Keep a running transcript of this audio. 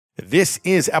This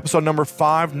is episode number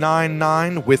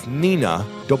 599 with Nina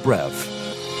Dobrev.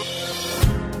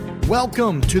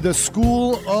 Welcome to the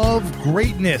School of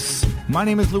Greatness. My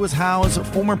name is Lewis Howes,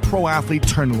 former pro athlete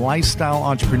turned lifestyle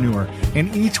entrepreneur.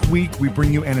 And each week we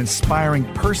bring you an inspiring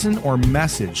person or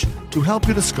message to help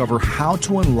you discover how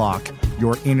to unlock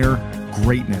your inner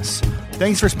greatness.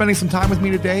 Thanks for spending some time with me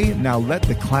today. Now let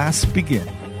the class begin.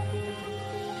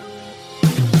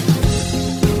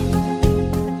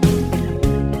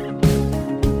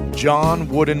 John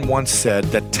Wooden once said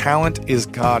that talent is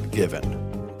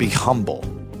God-given. Be humble.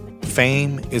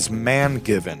 Fame is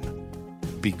man-given.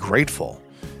 Be grateful.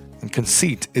 And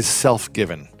conceit is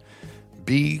self-given.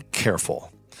 Be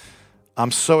careful.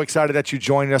 I'm so excited that you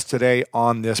joined us today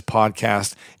on this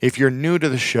podcast. If you're new to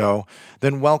the show,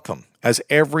 then welcome. As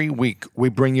every week, we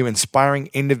bring you inspiring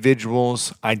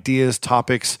individuals, ideas,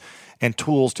 topics, and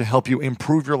tools to help you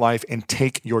improve your life and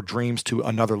take your dreams to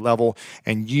another level.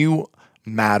 And you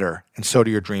matter, and so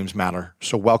do your dreams matter.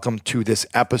 So welcome to this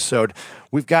episode.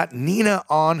 We've got Nina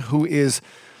on, who is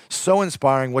so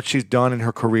inspiring what she's done in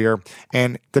her career.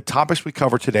 And the topics we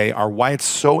cover today are why it's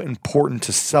so important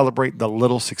to celebrate the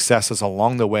little successes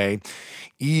along the way,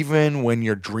 even when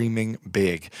you're dreaming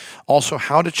big. Also,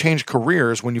 how to change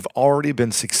careers when you've already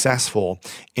been successful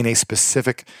in a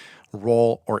specific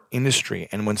role or industry.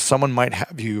 And when someone might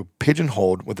have you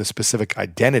pigeonholed with a specific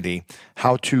identity,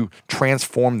 how to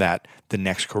transform that the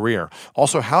next career.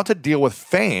 Also, how to deal with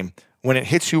fame when it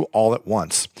hits you all at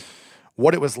once.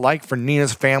 What it was like for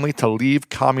Nina's family to leave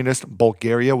communist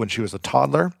Bulgaria when she was a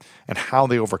toddler and how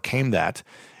they overcame that.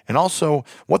 And also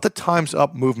what the Time's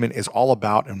Up movement is all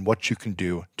about and what you can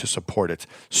do to support it.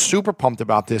 Super pumped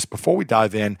about this. Before we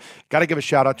dive in, got to give a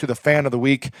shout out to the fan of the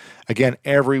week. Again,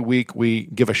 every week we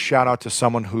give a shout out to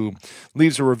someone who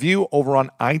leaves a review over on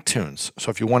iTunes. So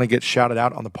if you want to get shouted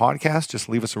out on the podcast, just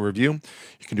leave us a review.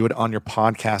 You can do it on your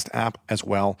podcast app as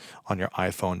well on your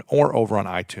iPhone or over on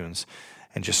iTunes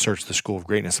and just search the School of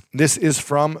Greatness. This is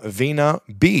from Vina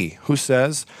B, who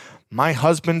says, "My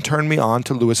husband turned me on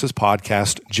to Lewis's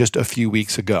podcast just a few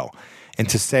weeks ago, and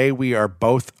to say we are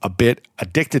both a bit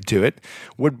addicted to it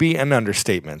would be an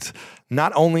understatement.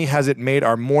 Not only has it made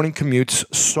our morning commutes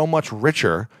so much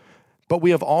richer, but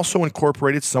we have also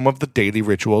incorporated some of the daily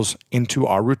rituals into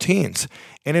our routines,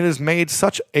 and it has made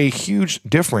such a huge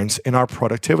difference in our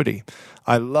productivity.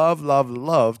 I loved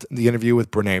the interview with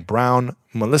Brene Brown,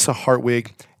 Melissa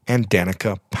Hartwig, and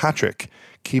Danica Patrick.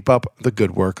 Keep up the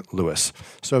good work, Lewis."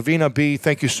 So Vina B,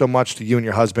 thank you so much to you and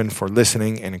your husband for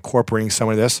listening and incorporating some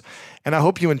of this. And I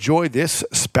hope you enjoy this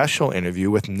special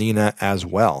interview with Nina as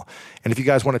well. And if you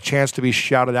guys want a chance to be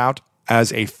shouted out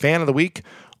as a fan of the week,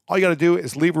 all you got to do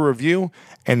is leave a review,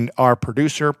 and our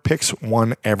producer picks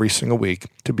one every single week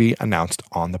to be announced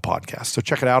on the podcast. So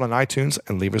check it out on iTunes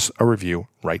and leave us a review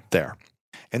right there.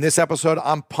 In this episode,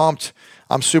 I'm pumped.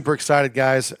 I'm super excited,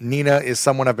 guys. Nina is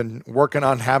someone I've been working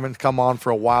on having come on for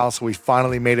a while, so we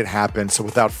finally made it happen. So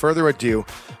without further ado,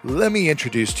 let me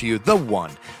introduce to you the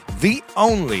one, the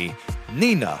only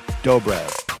Nina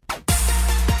Dobrev.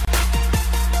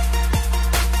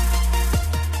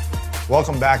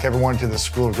 Welcome back, everyone, to the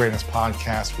School of Greatness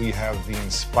podcast. We have the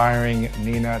inspiring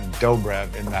Nina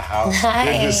Dobrev in the house. Hi.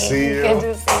 Good to see you. Good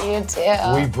to see you,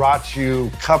 too. We brought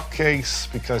you cupcakes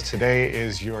because today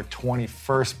is your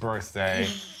 21st birthday.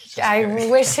 I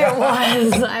wish it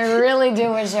was. I really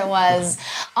do wish it was.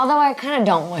 Although I kind of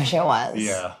don't wish it was.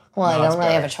 Yeah. Well, I don't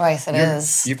really have a choice. It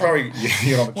is. You probably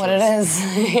you don't have a choice. What it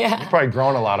is. Yeah. You've probably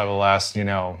grown a lot over the last, in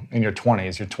your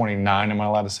 20s. You're 29. Am I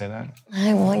allowed to say that?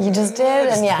 Well, you just did,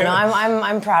 and yeah, no,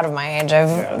 I'm proud of my age.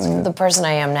 The person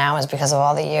I am now is because of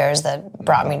all the years that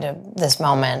brought me to this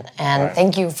moment. And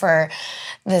Thank you for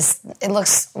this. It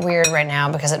looks weird right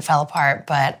now because it fell apart,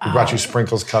 but we brought you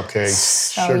sprinkles, cupcakes,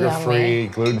 so sugar-free,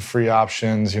 gluten-free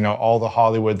options. All the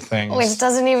Hollywood things. Which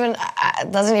doesn't even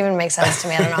make sense to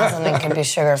me. I don't know how something could be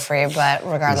sugar-free, but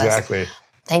regardless. Exactly.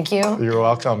 Thank you. You're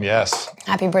welcome, yes.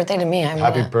 Happy birthday to me.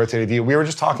 Happy birthday to you. We were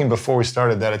just talking before we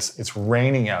started that it's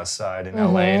raining outside in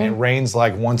LA, and it rains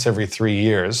like once every 3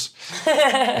 years.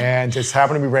 And it's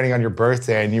happened to be raining on your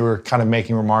birthday, and you were kind of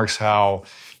making remarks how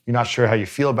you're not sure how you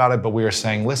feel about it, but we were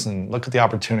saying, listen, look at the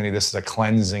opportunity. This is a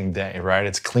cleansing day, right?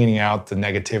 It's cleaning out the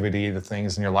negativity, the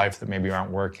things in your life that maybe aren't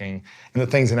working, and the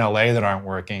things in LA that aren't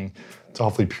working, to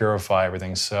hopefully purify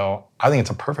everything. So I think it's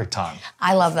a perfect time.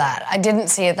 I love that. I didn't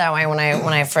see it that way when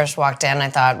I first walked in. I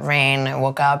thought rain. I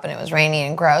woke up and it was rainy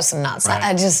and gross and not sun.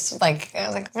 I was like,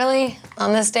 really?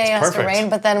 On this day it has to rain?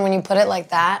 But then when you put it like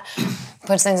that, it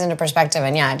puts things into perspective.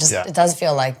 And it does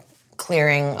feel like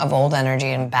clearing of old energy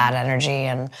and bad energy.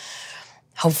 And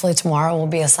hopefully tomorrow will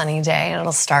be a sunny day and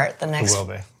it'll start the next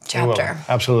chapter.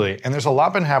 Absolutely. And there's a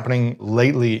lot been happening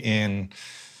lately in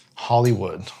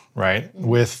Hollywood, right?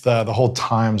 With the whole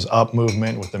Time's Up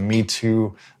movement, with the Me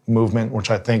Too movement, which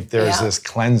I think there's this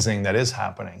cleansing that is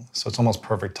happening. So it's almost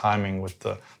perfect timing with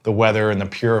the weather and the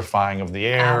purifying of the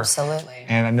air. Absolutely.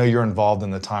 And I know you're involved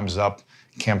in the Time's Up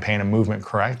campaign and movement,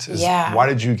 correct? Yeah. Why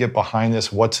did you get behind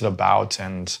this? What's it about?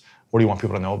 And what do you want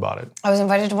people to know about it? I was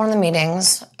invited to one of the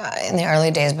meetings in the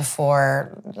early days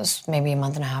before, this maybe a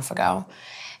month and a half ago.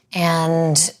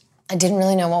 And I didn't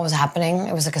really know what was happening.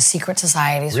 It was like a secret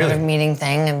society sort of meeting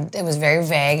thing, and it was very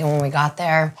vague. And when we got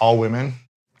there... All women?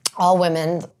 All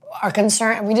women. Our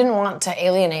concern, we didn't want to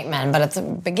alienate men, but at the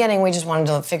beginning we just wanted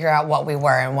to figure out what we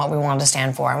were and what we wanted to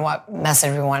stand for and what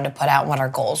message we wanted to put out and what our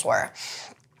goals were.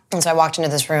 And so I walked into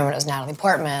this room and it was Natalie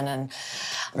Portman and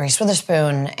Reese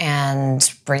Witherspoon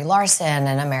and Brie Larson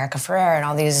and America Ferrera and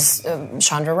all these,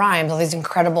 Shonda Rhimes, all these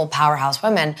incredible powerhouse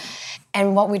women.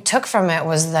 And what we took from it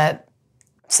was that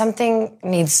something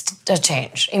needs to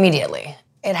change immediately.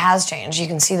 It has changed. You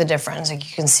can see the difference. Like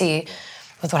you can see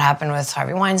with what happened with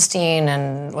Harvey Weinstein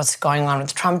and what's going on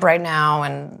with Trump right now.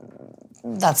 And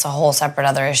that's a whole separate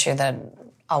other issue that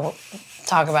I'll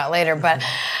talk about later. But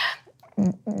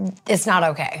it's not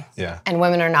okay. Yeah. And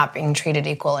women are not being treated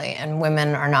equally. And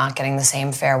women are not getting the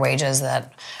same fair wages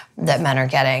that men are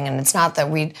getting. And it's not that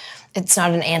it's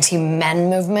not an anti-men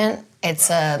movement. It's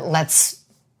a let's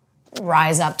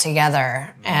rise up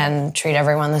together and treat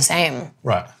everyone the same.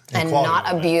 Right. And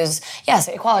not abuse,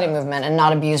 equality movement and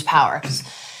not abuse power. 'Cause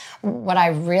what I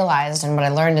realized and what I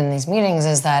learned in these meetings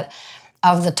is that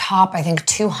of the top, I think,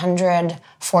 200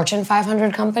 Fortune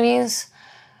 500 companies,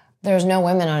 there's no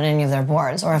women on any of their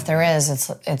boards. Or if there is,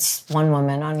 it's one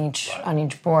woman on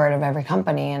each board of every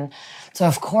company. And so,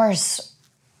 of course,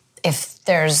 if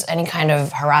there's any kind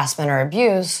of harassment or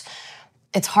abuse,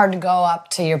 it's hard to go up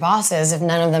to your bosses if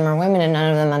none of them are women and none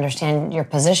of them understand your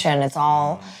position.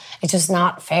 It's just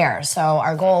not fair. So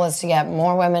our goal is to get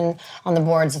more women on the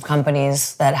boards of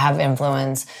companies that have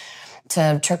influence,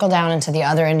 to trickle down into the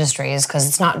other industries, because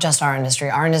it's not just our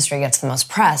industry. Our industry gets the most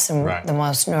press and the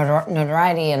most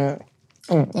notoriety, and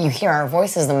you hear our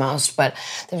voices the most, but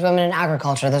there's women in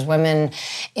agriculture, there's women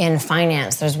in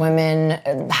finance, there's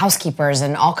women housekeepers,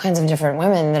 and all kinds of different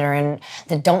women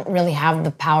that don't really have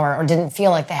the power or didn't feel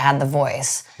like they had the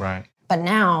voice. Right. But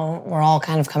now we're all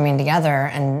kind of coming together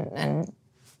and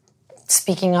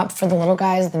speaking up for the little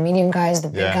guys, the medium guys, the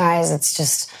big guys. It's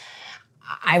just,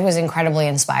 I was incredibly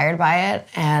inspired by it,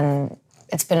 and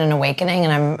it's been an awakening,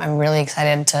 and I'm really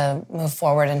excited to move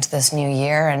forward into this new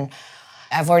year. And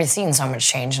I've already seen so much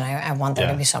change, and I want there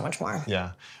to be so much more.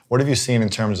 Yeah. What have you seen in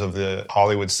terms of the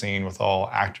Hollywood scene with all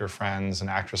actor friends and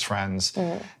actress friends?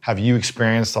 Have you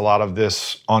experienced a lot of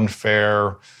this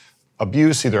unfair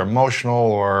abuse, either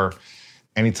emotional or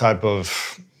any type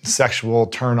of sexual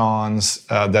turn-ons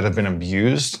that have been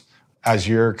abused as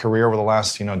your career over the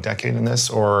last, decade in this,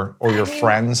 or your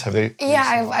friends? Have they?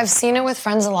 Yeah, I've seen it with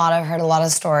friends a lot. I've heard a lot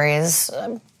of stories.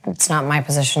 It's not my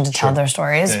position to tell their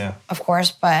stories, of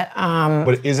course, but...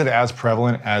 But is it as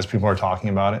prevalent as people are talking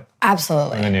about it?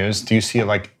 Absolutely. In the news? Do you see it,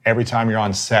 like, every time you're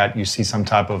on set, you see some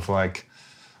type of, like,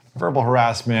 verbal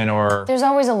harassment or... There's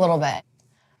always a little bit.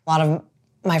 A lot of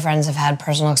my friends have had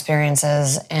personal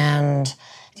experiences, and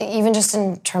even just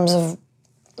in terms of,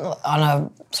 on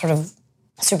a sort of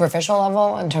superficial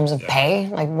level, in terms of pay,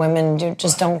 like, women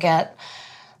don't get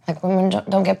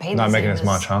paid. Not making as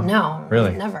much, huh? No.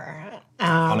 Really? Never.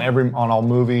 On all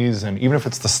movies, and even if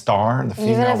it's the star, the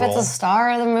female role. Even if it's the star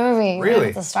of the movie. Really? If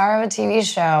it's the star of a TV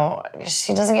show,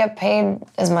 she doesn't get paid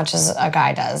as much as a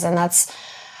guy does. And that's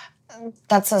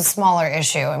a smaller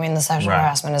issue. I mean, the sexual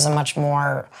harassment is a much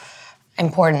more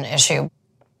important issue.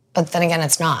 But then again,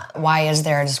 it's not. Why is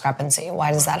there a discrepancy?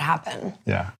 Why does that happen?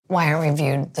 Yeah. Why aren't we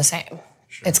viewed the same?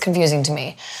 Sure. It's confusing to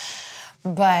me.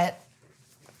 But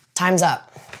time's up.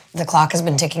 The clock has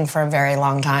been ticking for a very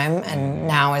long time, and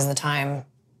now is the time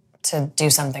to do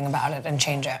something about it and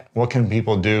change it. What can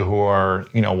people do who are,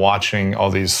 watching all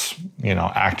these,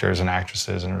 actors and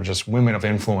actresses and are just women of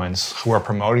influence who are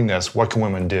promoting this? What can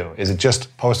women do? Is it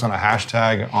just post on a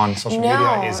hashtag on social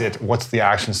media? What's the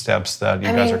action steps that you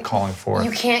guys are calling for?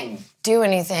 You can't do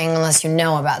anything unless you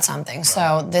know about something. Right.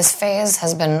 So this phase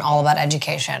has been all about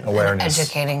education. Awareness.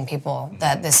 Educating people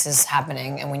that this is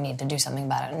happening and we need to do something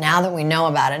about it. Now that we know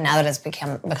about it, now that it's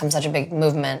become such a big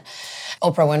movement,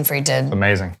 Oprah Winfrey did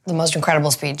the most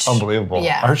incredible speech. Unbelievable.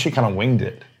 Yeah. I heard she kind of winged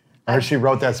it. I heard she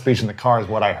wrote that speech in the car is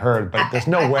what I heard, but there's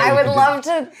no way. I would love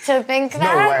to think that.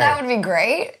 No way. That would be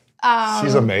great.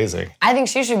 She's amazing. I think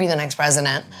she should be the next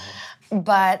president.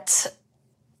 But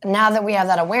now that we have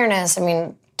that awareness, I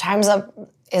mean, Time's Up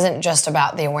isn't just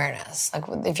about the awareness. Like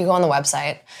if you go on the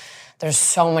website, there's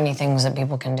so many things that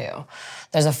people can do.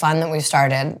 There's a fund that we've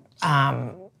started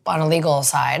on a legal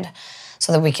side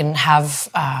so that we can have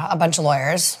a bunch of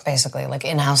lawyers, basically, like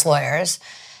in-house lawyers,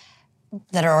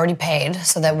 that are already paid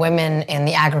so that women in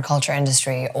the agriculture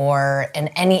industry or in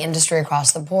any industry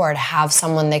across the board have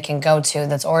someone they can go to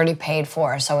that's already paid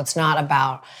for. So it's not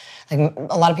about, like,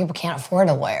 a lot of people can't afford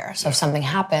a lawyer. So if something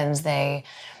happens,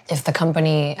 if the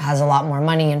company has a lot more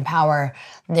money and power,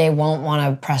 they won't want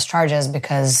to press charges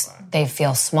because they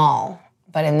feel small.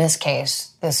 But in this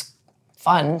case, this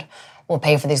fund will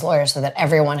pay for these lawyers so that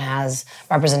everyone has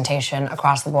representation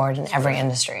across the board in every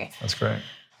industry. That's great.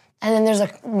 And then there's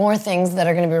more things that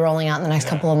are going to be rolling out in the next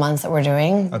couple of months that we're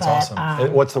doing. That's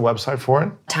awesome. What's the website for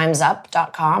it?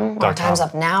 Timesup.com or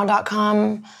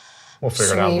timesupnow.com. We'll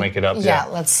figure it out, make it up. Yeah,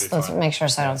 let's make sure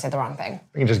so I don't say the wrong thing.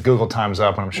 You can just Google Time's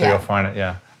Up and I'm sure you'll find it.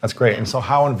 Yeah, that's great. And so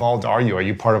how involved are you? Are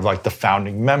you part of like the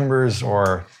founding members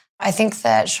or? I think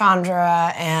that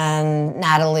Chandra and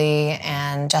Natalie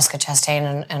and Jessica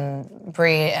Chastain and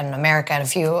Brie and America and a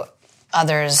few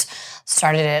others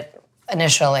started it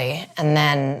initially, and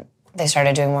then they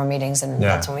started doing more meetings, and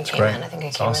that's when we came in. I think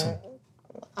I came in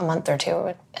a month or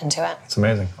two into it. It's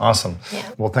amazing. Awesome.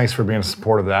 Yeah. Well, thanks for being in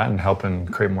support of that and helping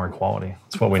create more equality.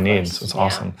 It's what we need, so it's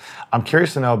awesome. I'm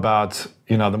curious to know about,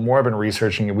 the more I've been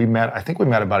researching, I think we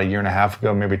met about a year and a half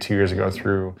ago, maybe 2 years ago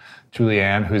through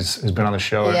Julianne, who's been on the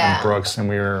show at Brooks, and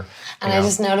we were... And I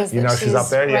just noticed that she's up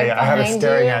there? Right I have her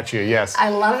staring at you, yes. I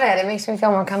love it. It makes me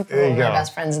feel more comfortable with my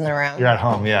best friends in the room. You're at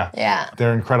home, yeah. Yeah.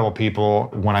 They're incredible people.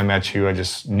 When I met you, I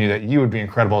just knew that you would be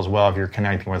incredible as well if you're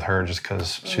connecting with her, just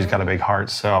because she's got a big heart,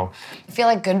 so... I feel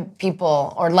like good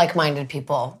people or like-minded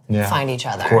people find each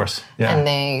other. Of course, and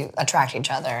they attract each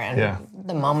other. And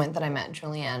the moment that I met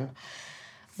Julianne,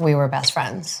 we were best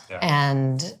friends. Yeah.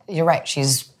 And you're right,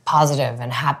 she's positive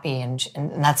and happy, and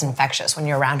that's infectious. When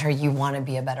you're around her, you want to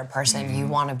be a better person. Mm-hmm. You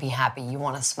want to be happy. You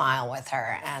want to smile with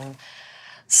her. And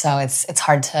so it's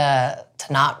hard to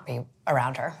not be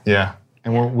around her. Yeah.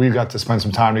 And we got to spend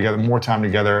some time together, more time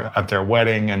together at their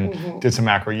wedding, and did some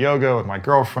acro yoga with my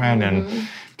girlfriend and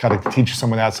got to teach her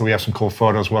some of that. So we have some cool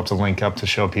photos we'll have to link up to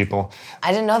show people.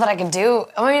 I didn't know that I could do,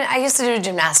 I used to do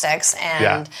gymnastics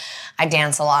and I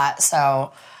dance a lot.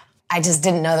 So I just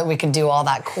didn't know that we could do all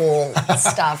that cool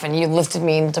stuff. And you lifted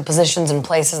me into positions and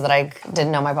places that I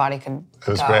didn't know my body could go. It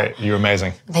was great. You were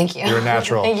amazing. Thank you. You were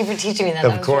natural. Thank you for teaching me that.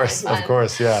 Of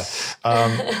course, yeah.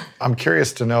 I'm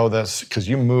curious to know this, because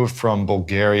you moved from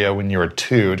Bulgaria when you were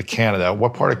 2 to Canada.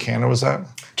 What part of Canada was that?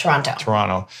 Toronto.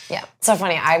 Toronto. Yeah. So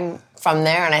funny. I'm from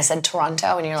there, and I said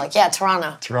Toronto, and you're like, yeah,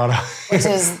 Toronto. Toronto. Which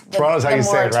is the more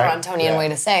Torontonian way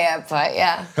to say it, but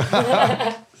yeah.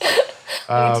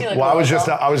 Well, I was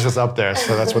just up there,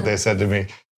 so that's what they said to me.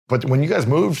 But when you guys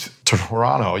moved to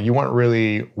Toronto, you weren't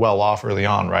really well off early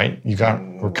on, right? You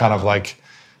were kind of like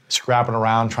scrapping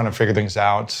around, trying to figure things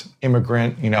out.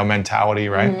 Immigrant, mentality,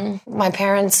 right? Mm-hmm. My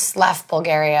parents left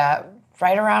Bulgaria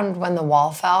right around when the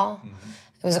wall fell. Mm-hmm.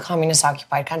 It was a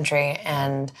communist-occupied country,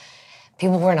 and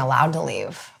people weren't allowed to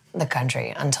leave the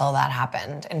country until that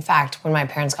happened. In fact, when my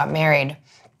parents got married,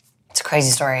 it's a crazy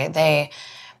story.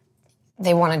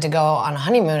 They wanted to go on a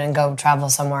honeymoon and go travel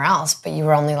somewhere else, but you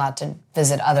were only allowed to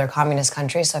visit other communist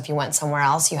countries. So if you went somewhere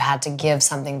else, you had to give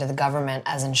something to the government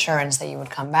as insurance that you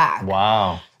would come back.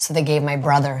 Wow. So they gave my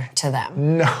brother to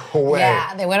them. No way.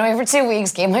 Yeah, they went away for 2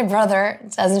 weeks, gave my brother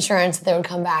as insurance that they would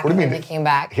come back. What do you mean? They came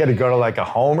back. He had to go to like a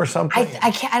home or something?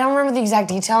 I don't remember the exact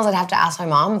details. I'd have to ask my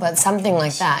mom, but something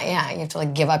like that. Yeah, you have to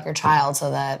like give up your child so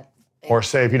that... Or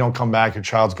say if you don't come back, your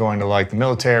child's going to like the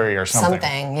military or something.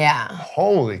 Something, yeah.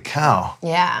 Holy cow.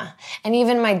 Yeah. And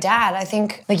even my dad, I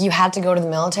think like you had to go to the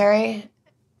military.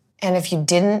 And if you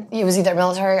didn't, it was either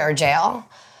military or jail.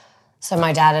 So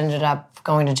my dad ended up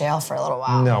going to jail for a little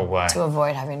while. No way. To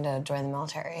avoid having to join the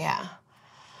military, yeah.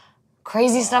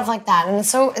 Crazy stuff like that. And it's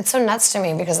so nuts to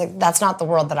me because like that's not the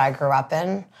world that I grew up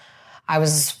in. I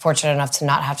was fortunate enough to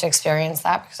not have to experience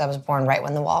that because I was born right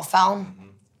when the wall fell. Mm-hmm.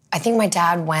 I think my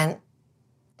dad went,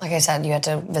 like I said, you had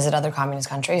to visit other communist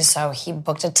countries, so he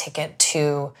booked a ticket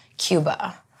to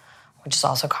Cuba, which is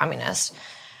also communist.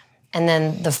 And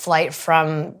then the flight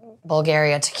from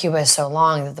Bulgaria to Cuba is so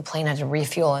long that the plane had to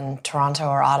refuel in Toronto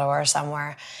or Ottawa or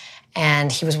somewhere.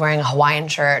 And he was wearing a Hawaiian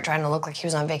shirt, trying to look like he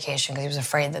was on vacation because he was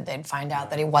afraid that they'd find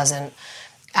out that he wasn't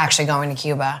actually going to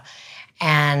Cuba.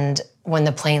 And when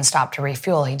the plane stopped to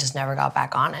refuel, he just never got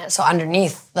back on it. So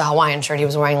underneath the Hawaiian shirt, he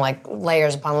was wearing like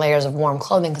layers upon layers of warm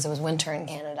clothing because it was winter in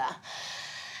Canada.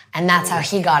 And that's how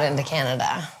he got into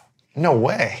Canada. No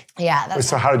way. Yeah.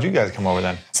 So how did you guys come over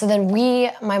then? So then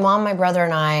my mom, my brother,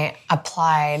 and I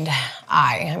applied.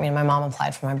 My mom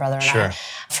applied for my brother and I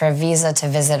for a visa to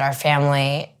visit our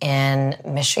family in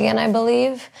Michigan, I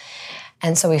believe.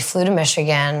 And so we flew to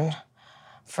Michigan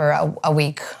for a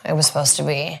week, it was supposed to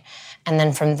be. And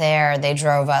then from there, they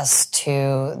drove us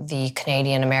to the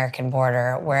Canadian-American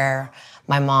border where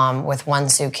my mom, with one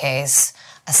suitcase,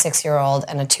 a 6-year-old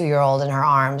and a 2-year-old in her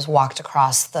arms, walked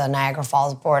across the Niagara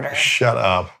Falls border. Shut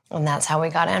up. And that's how we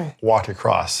got in. Walked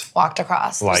across.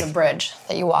 There's a bridge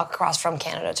that you walk across from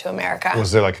Canada to America.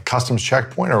 Was there like a customs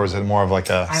checkpoint, or was it more of like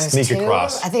a sneak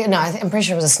across? I'm pretty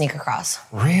sure it was a sneak across.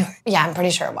 Really? Yeah, I'm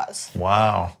pretty sure it was.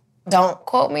 Wow. Don't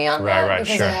quote me on that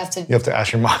because sure. You have to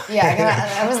ask your mom.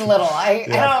 Yeah, I was little.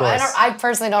 I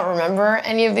personally don't remember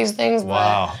any of these things.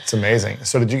 Wow, it's amazing.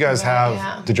 So did you guys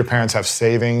did your parents have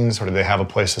savings, or did they have a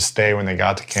place to stay when they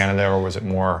got to Canada, or was it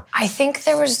more? I think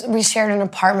we shared an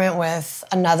apartment with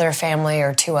another family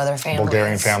or 2 other families.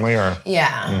 Bulgarian family, or?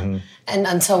 Yeah, and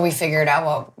until we figured out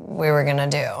what we were gonna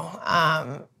do.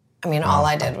 All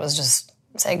I did was just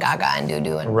say gaga and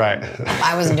doo-doo, and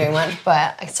I wasn't doing much,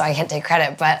 so I can't take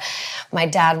credit. But my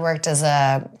dad worked as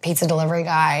a pizza delivery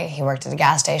guy. He worked at a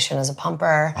gas station as a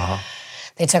pumper.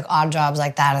 They took odd jobs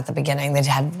like that at the beginning. They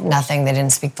had nothing. They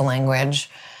didn't speak the language.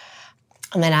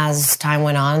 And then as time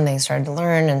went on, they started to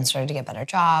learn and started to get better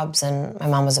jobs. And my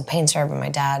mom was a painter, but my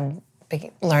dad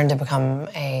learned to become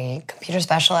a computer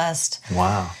specialist.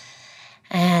 Wow.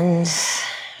 And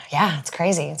yeah, it's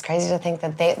crazy. It's crazy to think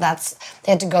that they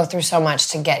had to go through so much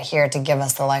to get here to give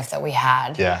us the life that we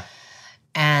had. Yeah.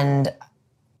 And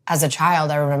as a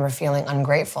child, I remember feeling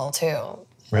ungrateful too.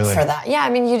 Really? For that. Yeah,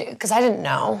 because I didn't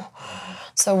know.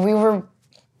 So you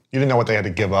didn't know what they had to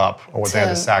give up or what they had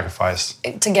to sacrifice.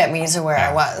 To get me to where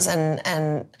I was.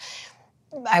 And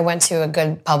I went to a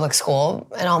good public school,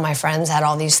 and all my friends had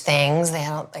all these things. They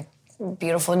had like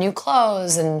beautiful new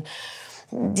clothes and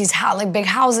these big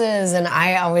houses, and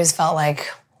I always felt like,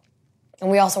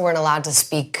 and we also weren't allowed to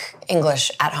speak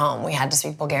English at home. We had to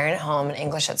speak Bulgarian at home and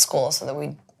English at school so that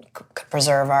we could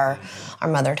preserve our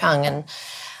mother tongue. And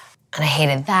I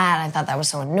hated that. I thought that was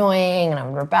so annoying, and I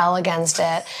would rebel against it.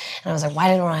 And I was like,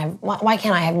 why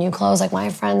can't I have new clothes like my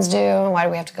friends do? Why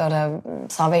do we have to go to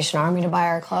Salvation Army to buy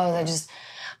our clothes?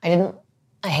 I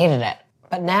hated it.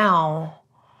 But now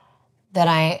that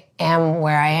I am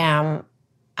where I am,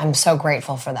 I'm so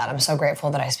grateful for that. I'm so grateful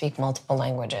that I speak multiple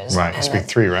languages. Right, you speak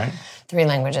 3, right? 3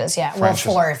 languages, yeah. French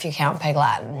 4 if you count Pig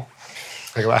Latin.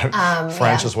 Pig Latin?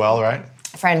 French as well, right?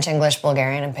 French, English,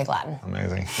 Bulgarian, and Pig Latin.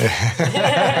 Amazing.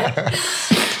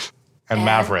 and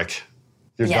Maverick,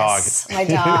 your dog. My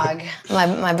dog,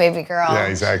 my baby girl. Yeah,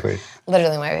 exactly.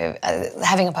 Literally, my baby.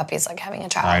 Having a puppy is like having a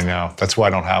child. I know. That's why I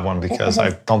don't have one, because I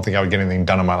don't think I would get anything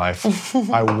done in my life.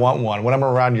 I want one. When I'm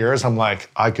around yours, I'm like,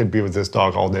 I could be with this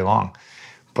dog all day long.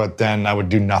 But then I would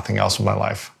do nothing else with my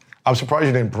life. I'm surprised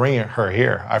you didn't bring her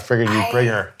here. I figured you'd bring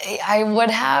her. I would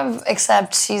have,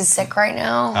 except she's sick right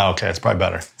now. Oh, okay, it's probably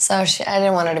better. So I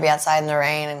didn't want her to be outside in the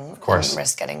rain and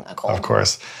risk getting a cold. Of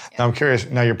course. Yeah. Now I'm curious,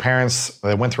 your parents,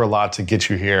 they went through a lot to get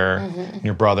you here, and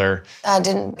your brother. I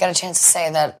didn't get a chance to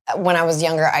say that when I was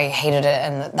younger, I hated it,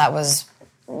 and that was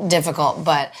difficult.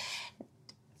 But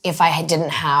if I didn't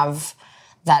have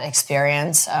that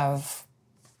experience of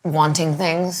wanting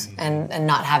things and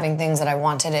not having things that I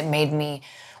wanted, it made me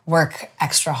work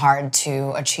extra hard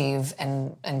to achieve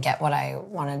and get what I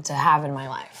wanted to have in my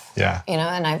life. Yeah.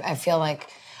 And I feel like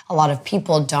a lot of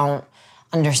people don't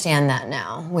understand that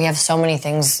now. We have so many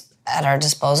things at our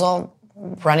disposal.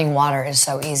 Running water is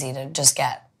so easy to just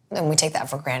get, and we take that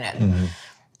for granted.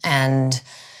 And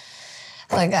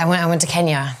like I went to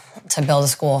Kenya to build a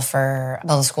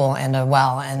school and a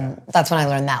well, and that's when I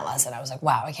learned that lesson. I was like,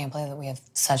 wow, I can't believe that we have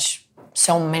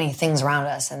so many things around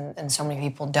us, and so many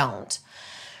people don't.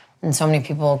 And so many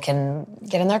people can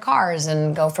get in their cars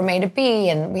and go from A to B,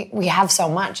 and we have so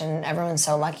much, and everyone's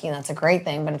so lucky, and that's a great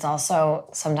thing, but it's also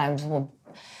sometimes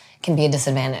can be a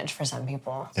disadvantage for some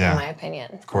people, in my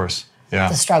opinion. Of course, yeah.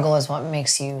 The struggle is what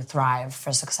makes you thrive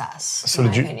for success, So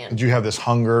did you have this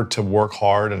hunger to work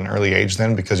hard at an early age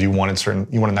then, because you wanted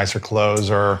nicer clothes,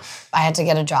 or? I had to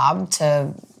get a job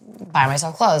to buy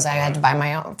myself clothes. I had to buy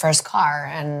my own first car,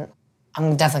 and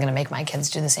I'm definitely going to make my kids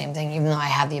do the same thing, even though I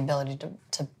have the ability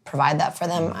to provide that for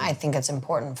them. I think it's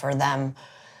important for them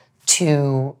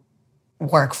to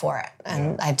work for it.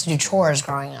 And I had to do chores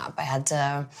growing up.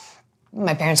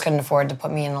 My parents couldn't afford to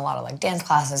put me in a lot of like dance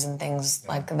classes and things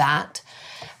like that.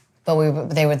 But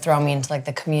they would throw me into like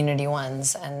the community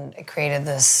ones, and it created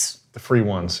this... The free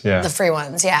ones, yeah. The free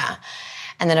ones, yeah.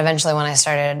 And then eventually when I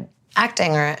started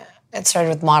acting, or it started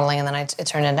with modeling and then it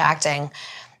turned into acting,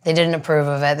 They didn't approve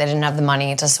of it. They didn't have the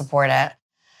money to support it.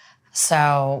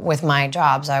 So with my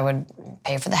jobs, I would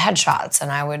pay for the headshots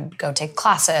and I would go take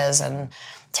classes and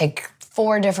take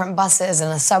 4 different buses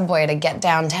and a subway to get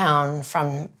downtown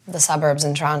from the suburbs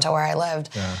in Toronto where I lived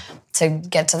to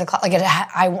get to the class. Like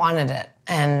I wanted it.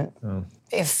 And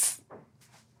if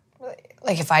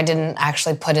I didn't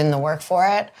actually put in the work for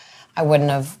it, I wouldn't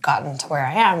have gotten to where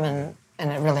I am.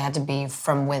 And it really had to be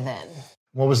from within.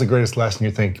 What was the greatest lesson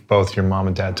you think both your mom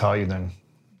and dad taught you then?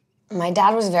 My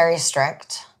dad was very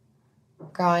strict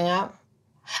growing up.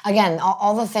 Again,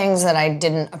 all the things that I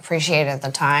didn't appreciate at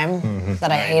the time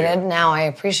that I hated, now I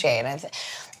appreciate.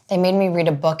 They made me read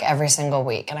a book every single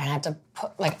week, and I had to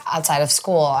put, like, outside of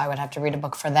school, I would have to read a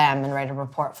book for them and write a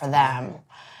report for them.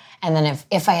 And then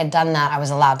if I had done that, I was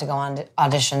allowed to go on to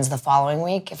auditions the following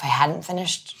week. If I hadn't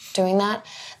finished doing that,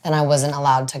 then I wasn't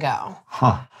allowed to go.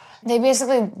 They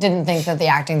basically didn't think that the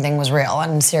acting thing was real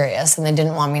and serious, and they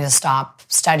didn't want me to stop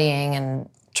studying and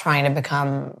trying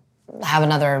to have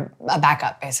a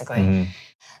backup, basically.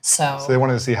 So they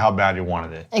wanted to see how bad you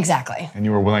wanted it. Exactly. And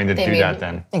you were willing to do that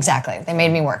then. Exactly. They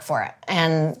made me work for it.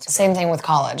 And same thing with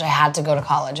college. I had to go to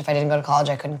college. If I didn't go to college,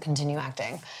 I couldn't continue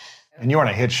acting. And you were on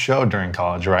a hit show during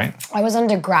college, right? I was on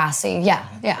Degrassi,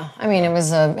 yeah. I mean, it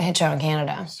was a hit show in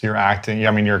Canada. So you're acting,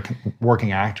 you're a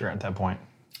working actor at that point.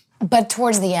 But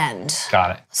towards the end.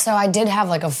 Got it. So I did have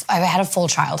I had a full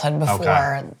childhood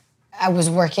before. Okay. I was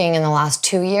working in the last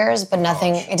 2 years, but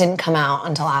it didn't come out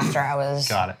until after I was...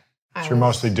 Got it. So you're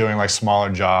mostly doing like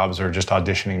smaller jobs or just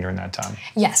auditioning during that time?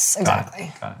 Yes,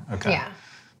 exactly. Got it. Okay. Yeah.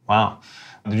 Wow.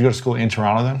 Did you go to school in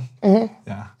Toronto then? Mm-hmm.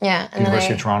 Yeah. Yeah. And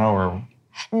University of Toronto or...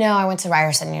 No, I went to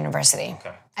Ryerson University.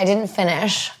 Okay. I didn't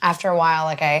finish. After a while,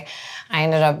 I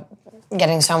ended up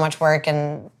getting so much work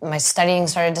and my studying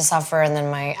started to suffer and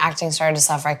then my acting started to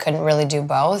suffer. I couldn't really do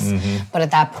both. Mm-hmm. But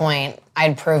at that point,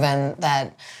 I'd proven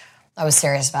that I was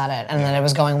serious about it and that it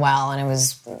was going well and I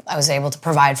was able to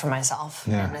provide for myself.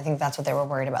 Yeah. And I think that's what they were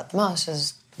worried about the most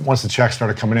is... Once the checks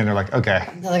started coming in, they're like, okay.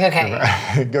 They're like,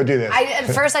 okay. Go do this.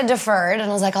 At first I deferred and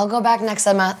I was like, I'll go back next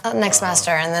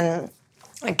semester. And then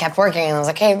I kept working and I was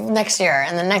like, hey, next year.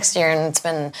 And then next year, and it's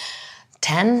been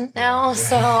 10 now.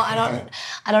 So I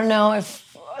don't know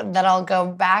if that I'll go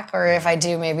back or if I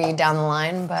do maybe down the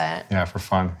line, but... Yeah, for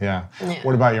fun, yeah.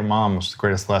 What about your mom? What's the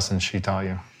greatest lesson she taught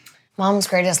you? Mom's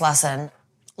greatest lesson,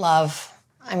 love.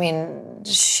 I mean,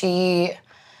 she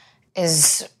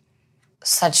is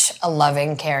such a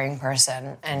loving, caring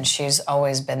person, and she's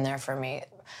always been there for me.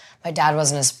 My dad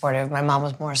wasn't as supportive. My mom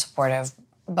was more supportive,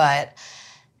 but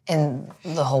in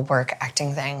the whole work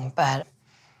acting thing. But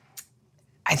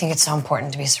I think it's so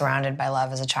important to be surrounded by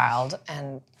love as a child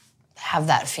and have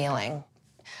that feeling.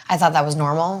 I thought that was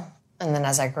normal, and then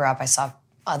as I grew up, I saw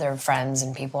other friends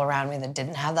and people around me that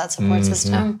didn't have that support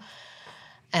system.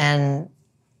 And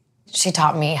she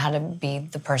taught me how to be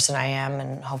the person I am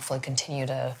and hopefully continue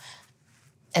to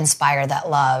inspire that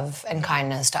love and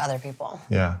kindness to other people.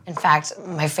 Yeah. In fact,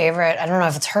 my favorite, I don't know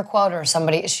if it's her quote or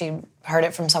she heard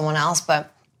it from someone else,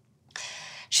 but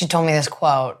she told me this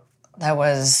quote that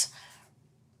was,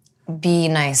 be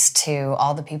nice to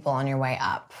all the people on your way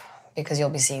up because you'll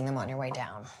be seeing them on your way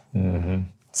down. Mm-hmm.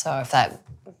 So if that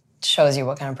shows you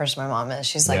what kind of person my mom is.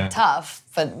 She's tough,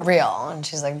 but real. And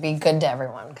she's like, be good to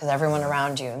everyone because everyone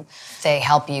around you, they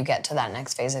help you get to that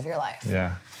next phase of your life.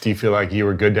 Yeah. Do you feel like you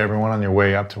were good to everyone on your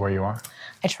way up to where you are?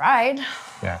 I tried.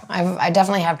 Yeah. I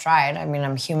definitely have tried. I mean,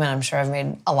 I'm human. I'm sure I've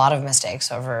made a lot of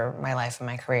mistakes over my life and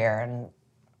my career.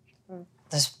 And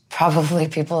there's probably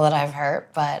people that I've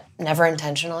hurt, but never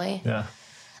intentionally. Yeah.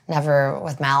 Never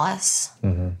with malice.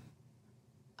 Mm-hmm.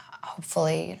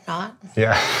 Hopefully not.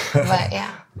 Yeah. But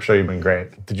yeah. I'm sure you've been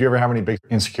great. Did you ever have any big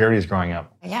insecurities growing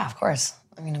up? Yeah, of course.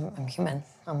 I mean, I'm human.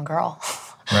 I'm a girl.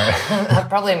 Right. I have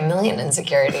probably a million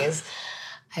insecurities.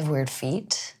 I have weird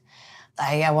feet.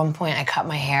 At one point, I cut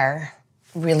my hair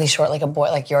really short, like a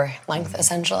boy, like your length,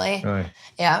 essentially. Really?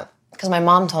 Yeah. Because my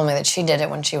mom told me that she did it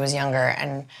when she was younger,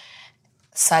 and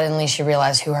suddenly she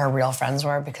realized who her real friends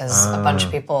were because a bunch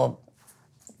of people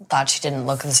thought she didn't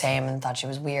look the same and thought she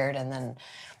was weird, and then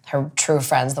her true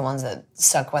friends, the ones that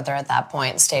stuck with her at that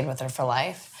point, stayed with her for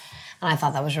life. And I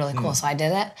thought that was really cool, so I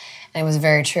did it. And it was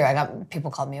very true. People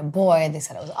called me a boy. They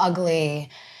said I was ugly.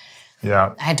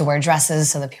 Yeah. I had to wear dresses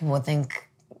so that people would think...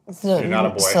 You're not a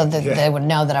boy. So that they would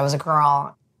know that I was a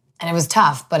girl. And it was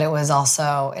tough, but it was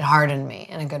also... It hardened me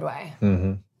in a good way.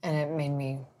 Mm-hmm. And it made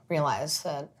me realize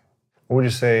that... What would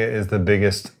you say is the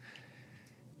biggest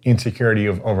insecurity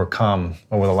you've overcome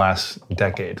over the last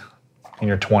decade in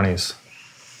your 20s?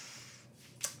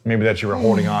 Maybe that you were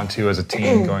holding on to as a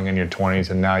teen going in your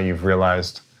 20s and now you've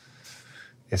realized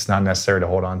it's not necessary to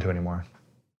hold on to anymore.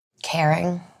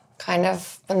 caring, kind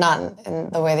of, but not in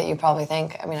the way that you probably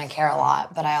think. I mean, I care a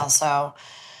lot, but I also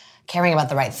caring about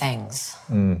the right things.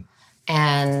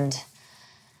 And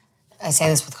I say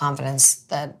this with confidence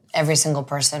that every single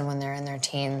person, when they're in their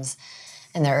teens,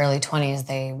 in their early 20s,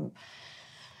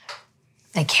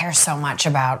 they care so much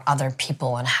about other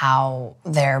people and how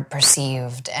they're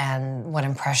perceived and what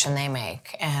impression they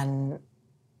make. And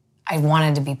I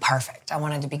wanted to be perfect. I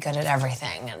wanted to be good at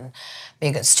everything and be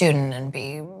a good student and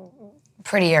be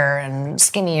prettier and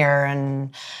skinnier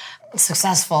and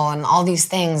successful and all these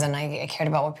things. And I cared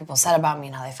about what people said about me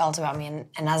and how they felt about me. And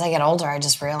as I get older, I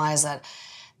just realized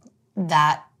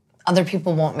that other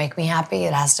people won't make me happy.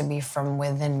 It has to be from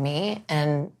within me.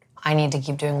 And I need to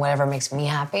keep doing whatever makes me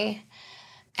happy.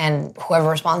 And whoever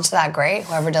responds to that, great.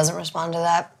 Whoever doesn't respond to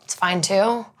that, it's fine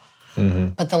too.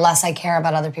 But the less I care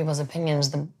about other people's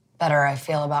opinions, the better I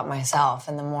feel about myself,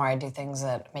 and the more I do things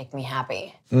that make me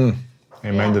happy.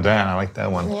 Amen to that. I like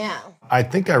that one. Yeah. I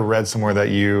think I read somewhere that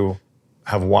you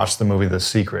have watched the movie The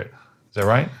Secret. Is that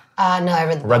right? No, I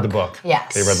read the book. Read the book.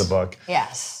 Yes. Okay, you read the book.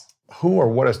 Yes. Who or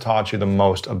what has taught you the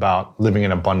most about living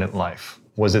an abundant life?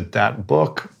 Was it that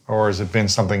book, or has it been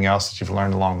something else that you've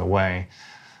learned along the way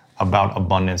about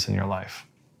abundance in your life?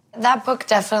 That book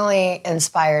definitely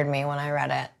inspired me when I read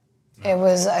it. I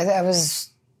was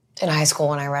in high school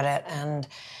when I read it, and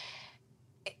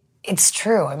it's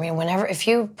true. I mean, if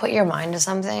you put your mind to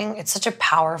something, it's such a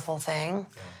powerful thing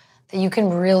that you can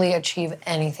really achieve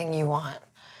anything you want.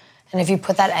 And if you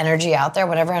put that energy out there,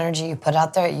 whatever energy you put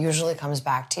out there, it usually comes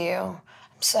back to you.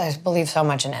 So I believe so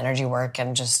much in energy work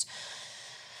and just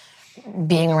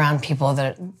being around people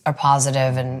that are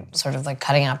positive and sort of like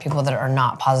cutting out people that are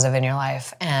not positive in your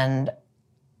life. And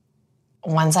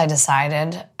once I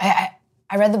decided,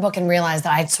 I read the book and realized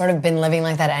that I'd sort of been living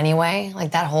like that anyway,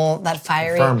 like that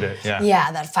fiery... Confirmed it, yeah. Yeah,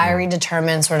 that fiery,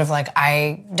 determined sort of like,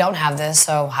 I don't have this,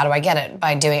 so how do I get it?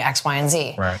 By doing X, Y, and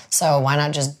Z. Right. So why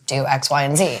not just do X, Y,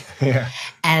 and Z? Yeah.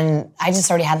 And I just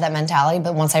already had that mentality,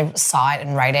 but once I saw it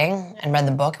in writing and read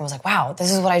the book and was like, wow,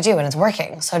 this is what I do and it's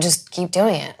working. So just keep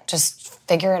doing it. Just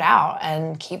figure it out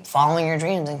and keep following your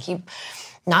dreams and keep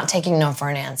not taking no for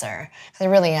an answer. I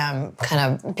really am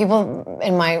kind of, people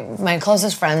in my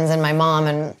closest friends and my mom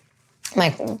and my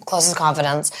closest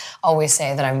confidants always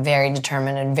say that I'm very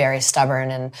determined and very stubborn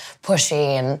and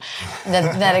pushy, and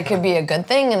that it could be a good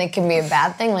thing and it can be a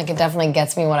bad thing. Like, it definitely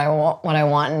gets me what I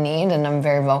want and need, and I'm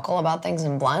very vocal about things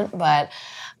and blunt, but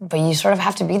you sort of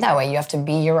have to be that way. You have to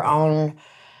be your own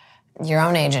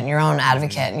agent, your own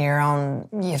advocate, and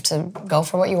you have to go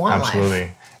for what you want in life.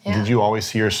 Absolutely. Yeah. Did you always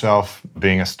see yourself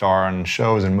being a star on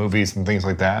shows and movies and things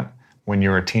like that when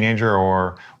you were a teenager,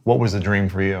 or what was the dream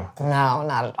for you? No,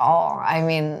 not at all. I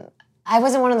mean, I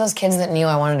wasn't one of those kids that knew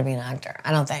I wanted to be an actor,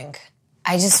 I don't think.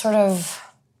 I just sort of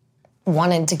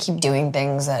wanted to keep doing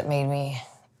things that made me,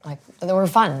 like, that were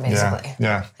fun, basically.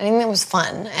 Yeah. Anything that was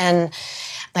fun. And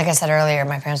like I said earlier,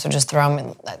 my parents would just throw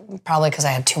me, probably because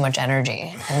I had too much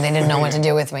energy and they didn't know what to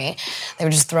do with me. They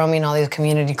would just throw me in all these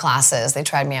community classes. They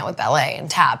tried me out with ballet and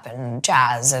tap and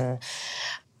jazz and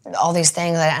all these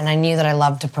things. And I knew that I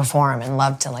loved to perform and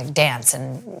loved to like dance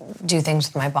and do things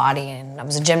with my body. And I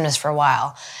was a gymnast for a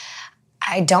while.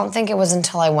 I don't think it was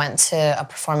until I went to a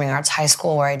performing arts high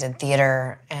school where I did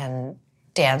theater and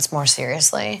dance more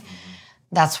seriously.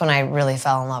 That's when I really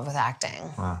fell in love with acting.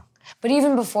 Wow. But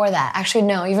even before that,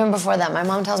 my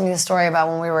mom tells me the story about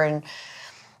when we were in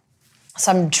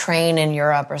some train in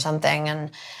Europe or something, and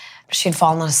she'd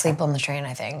fallen asleep on the train,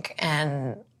 I think.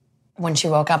 And when she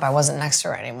woke up, I wasn't next to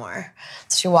her anymore.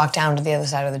 So she walked down to the other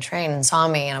side of the train and saw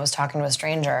me, and I was talking to a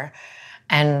stranger.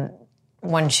 And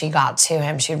when she got to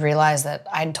him, she'd realized that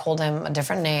I'd told him a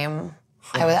different name.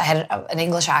 I had an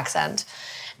English accent.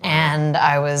 And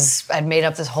I'd made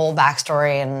up this whole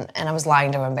backstory, and I was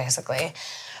lying to him, basically.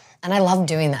 And I loved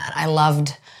doing that. I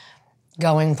loved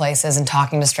going places and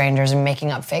talking to strangers and making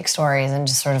up fake stories and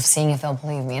just sort of seeing if they'll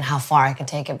believe me and how far I could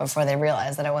take it before they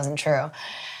realized that it wasn't true.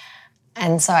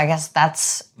 And so I guess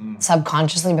that's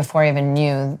subconsciously, before I even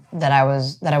knew that I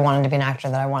wanted to be an actor,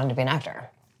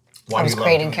 I was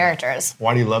creating characters.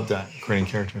 Why do you love that, creating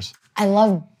characters? I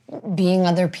love being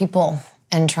other people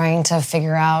and trying to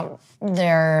figure out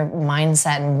their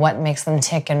mindset and what makes them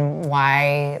tick and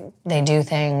why they do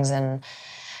things and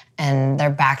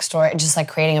their backstory. Just like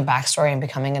creating a backstory and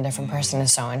becoming a different person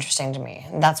is so interesting to me.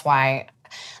 And that's why,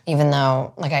 even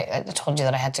though, like I told you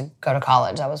that I had to go to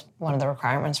college, that was one of the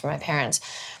requirements for my parents.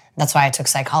 That's why I took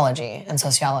psychology and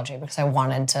sociology, because I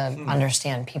wanted to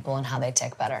understand people and how they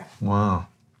tick better. Wow.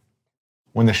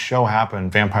 When the show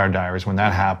happened, Vampire Diaries, when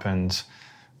that happened,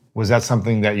 was that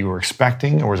something that you were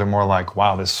expecting, or was it more like,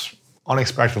 wow, this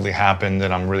unexpectedly happened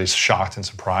that I'm really shocked and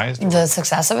surprised? The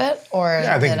success of it? Or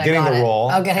yeah, I think getting the role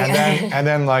getting it. and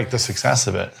then like the success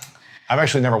of it. I've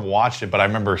actually never watched it, but I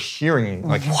remember hearing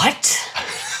like... What?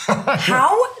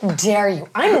 How dare you?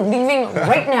 I'm leaving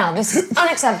right now. This is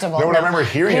unacceptable. No, I remember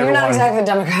hearing You're everyone... not exactly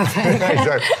the demographic.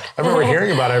 Exactly. I remember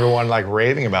hearing about everyone like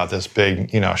raving about this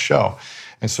big, show.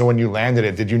 And so when you landed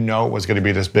it, did you know it was going to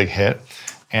be this big hit?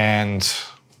 And...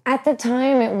 At the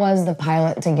time, it was the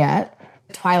pilot to get.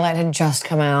 Twilight had just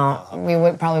come out.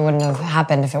 Probably wouldn't have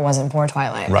happened if it wasn't for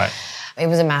Twilight. Right. It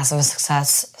was a massive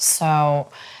success. So,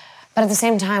 but at the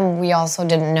same time, we also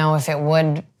didn't know if it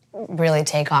would really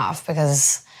take off,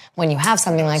 because when you have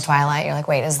something like Twilight, you're like,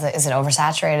 wait, is it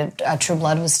oversaturated? True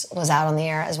Blood was out on the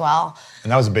air as well.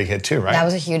 And that was a big hit too, right? That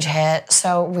was a huge hit.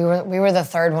 So we were the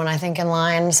third one, I think, in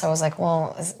line. So I was like,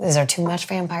 well, is there too much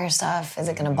vampire stuff? Is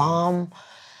it going to bomb?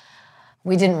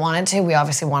 We didn't want it to. We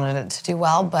obviously wanted it to do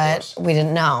well, but we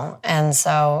didn't know. And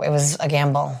so it was a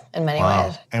gamble in many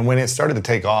ways. And when it started to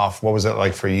take off, what was it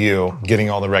like for you,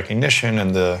 getting all the recognition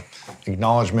and the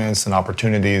acknowledgments and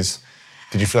opportunities?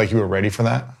 Did you feel like you were ready for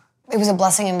that? It was a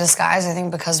blessing in disguise, I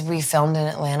think, because we filmed in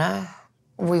Atlanta.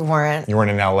 You weren't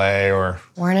in LA or?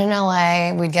 Weren't in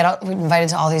LA. We'd invited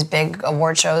to all these big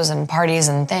award shows and parties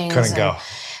and things. Couldn't go.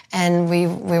 And we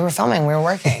were filming, we were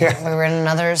working. Yeah. We were in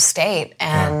another state.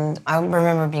 And I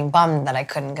remember being bummed that I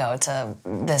couldn't go to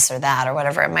this or that or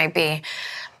whatever it might be.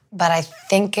 But I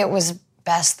think it was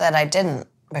best that I didn't,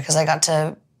 because I got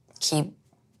to keep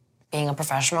being a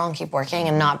professional and keep working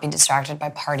and not be distracted by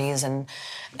parties and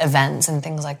events and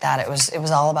things like that. It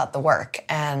was all about the work.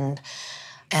 And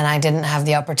I didn't have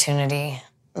the opportunity,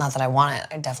 not that I want it,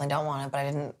 I definitely don't want it, but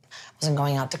I wasn't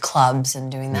going out to clubs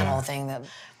and doing that whole thing that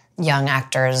young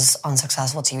actors on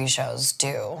successful TV shows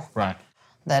do. Right.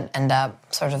 That end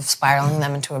up sort of spiraling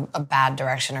them into a bad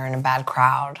direction or in a bad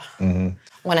crowd. Mm-hmm.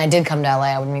 When I did come to LA,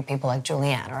 I would meet people like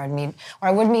Julianne, or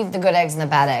I would meet the good eggs and the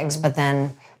bad eggs, but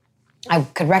then I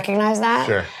could recognize that.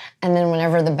 Sure. And then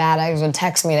whenever the bad eggs would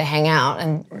text me to hang out,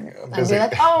 and I'd be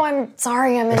like, oh, I'm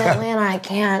sorry, I'm in Atlanta, I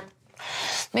can't.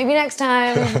 Maybe next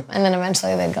time. And then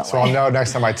eventually they'd go So away. I'll know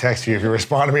next time I text you if you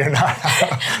respond to me or not.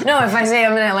 No, if I say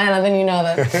I'm in Atlanta, then you know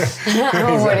that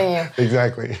I'm avoiding you.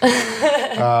 Exactly.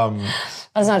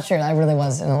 That's not true. I really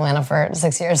was in Atlanta for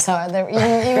 6 years, so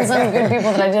even some good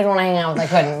people that I did want to hang out with, I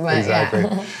couldn't. But exactly.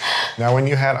 Yeah. Now,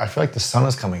 I feel like the sun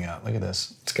is coming out. Look at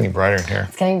this. It's getting brighter in here.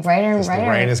 It's getting brighter and brighter. The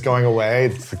rain is going away.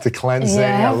 It's like the cleansing.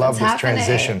 Yeah, I love this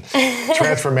transition.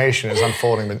 Transformation is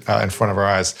unfolding in front of our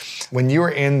eyes. When you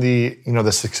were in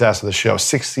the success of the show,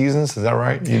 6 seasons, is that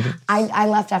right? I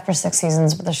left after 6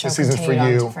 seasons, but the show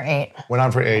continued on for 8. Went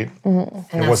on for 8.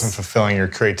 Mm-hmm. It wasn't fulfilling your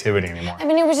creativity anymore. I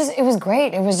mean, it was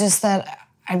great. It was just that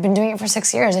I'd been doing it for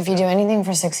 6 years. If you do anything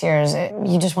for 6 years,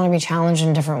 you just want to be challenged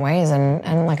in different ways.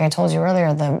 And like I told you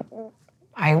earlier,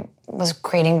 I was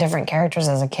creating different characters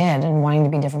as a kid and wanting to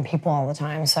be different people all the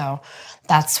time. So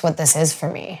that's what this is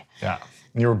for me. Yeah.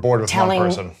 You were bored with one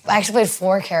person. I actually played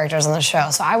 4 characters on the show.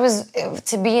 So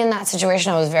to be in that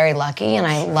situation, I was very lucky, and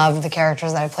I loved the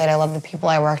characters that I played. I loved the people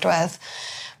I worked with.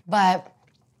 But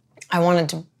I wanted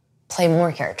to play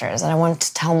more characters, and I wanted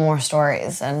to tell more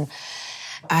stories. And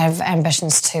I have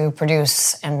ambitions to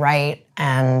produce and write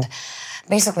and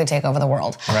basically take over the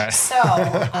world. Right. So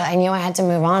I knew I had to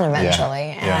move on eventually.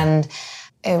 Yeah. And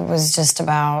it was just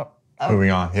about...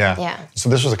 moving on, yeah. Yeah. So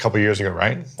this was a couple years ago,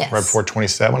 right? Yes. Right before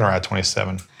 27 or at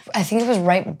 27? I think it was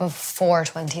right before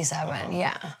 27,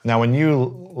 yeah. Now, when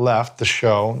you left the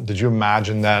show, did you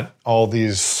imagine that all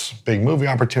these big movie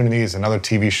opportunities and other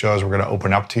TV shows were going to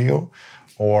open up to you?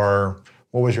 Or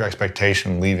what was your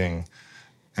expectation leaving?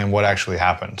 And what actually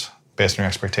happened based on your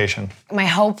expectation? My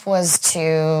hope was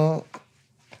to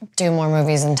do more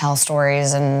movies and tell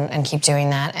stories and keep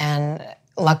doing that. And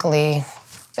luckily,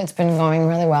 it's been going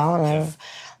really well, and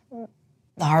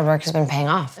the hard work has been paying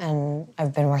off. And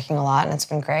I've been working a lot, and it's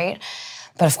been great.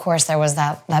 But of course, there was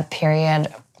that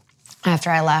period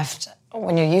after I left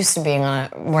when you're used to being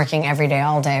working every day,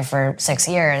 all day for 6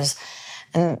 years.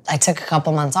 And I took a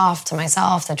couple months off to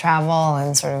myself to travel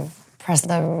and sort of press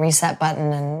the reset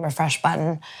button and refresh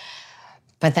button.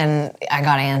 But then I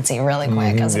got antsy really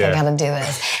quick. I was like, I gotta do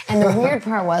this. And the weird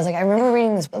part was, I remember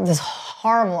reading this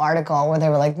horrible article where they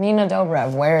were like, Nina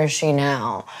Dobrev, where is she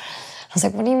now? I was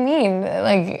like, what do you mean?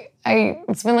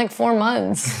 It's been 4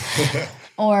 months.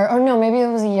 or no, maybe it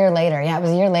was a year later. Yeah, it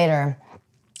was a year later.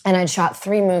 And I'd shot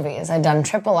 3 movies. I'd done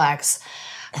XXX,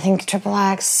 I think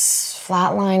XXX,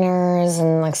 Flatliners,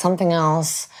 and something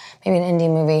else, maybe an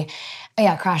indie movie. Oh,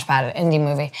 yeah, Crash Pad, an indie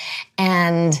movie.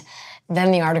 And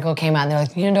then the article came out, and they're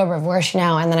like, Nina Dobrev, where is she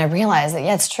now? And then I realized that,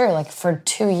 yeah, it's true. For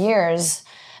 2 years,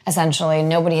 essentially.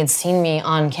 Nobody had seen me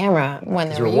on camera when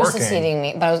they were used to seeing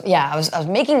me. But I was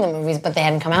making the movies, but they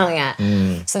hadn't come out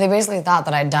yet. So they basically thought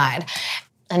that I'd died.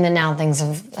 And then now things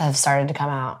have started to come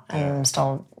out, and I'm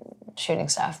still shooting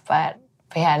stuff. But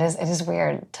yeah, it is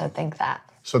weird to think that.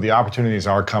 So the opportunities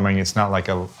are coming. It's not like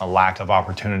a lack of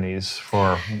opportunities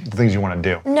for the things you want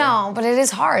to do. No, but it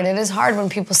is hard. It is hard when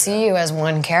people see you as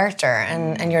one character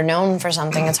and you're known for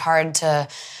something. It's hard to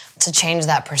change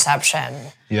that perception.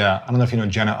 Yeah, I don't know if you know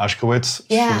Jenna Ushkowitz.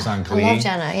 Yeah, she was on Glee. I love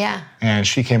Jenna, yeah. And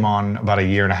she came on about a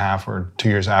year and a half or 2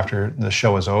 years after the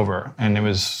show was over. And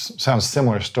it sounds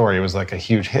similar story. It was like a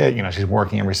huge hit. You know, she's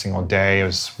working every single day. It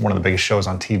was one of the biggest shows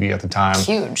on TV at the time.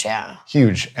 Huge, yeah.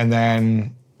 Huge. And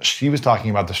then she was talking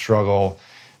about the struggle,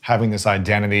 having this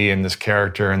identity and this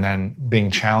character, and then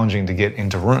being challenging to get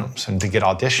into rooms and to get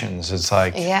auditions. It's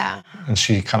like, yeah. And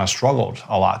she kind of struggled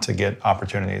a lot to get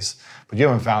opportunities. But you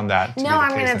haven't found that to be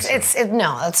the case.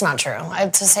 No, that's not true.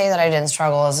 To say that I didn't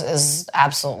struggle is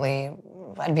absolutely,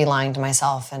 I'd be lying to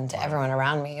myself and to everyone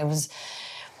around me.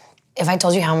 If I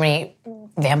told you how many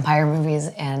vampire movies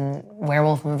and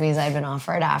werewolf movies I'd been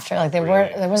offered after, like there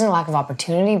wasn't a lack of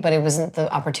opportunity, but it wasn't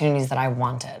the opportunities that I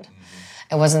wanted.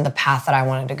 It wasn't the path that I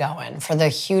wanted to go in. For the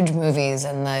huge movies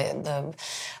and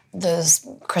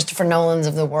the Christopher Nolans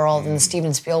of the world and the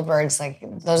Steven Spielbergs, like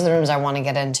those are the rooms I want to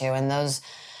get into, and those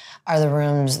are the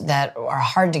rooms that are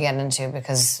hard to get into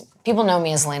because people know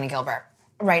me as Elena Gilbert.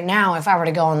 Right now, if I were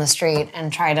to go on the street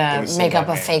and try to make up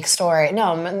a fake story, when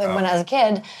I was a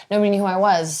kid, nobody knew who I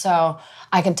was, so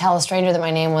I could tell a stranger that my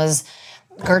name was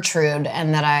Gertrude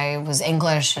and that I was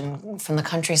English and from the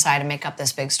countryside and make up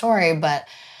this big story, but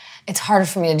it's hard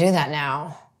for me to do that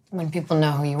now when people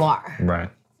know who you are. Right.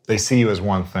 They see you as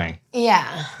one thing.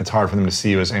 Yeah. It's hard for them to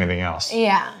see you as anything else.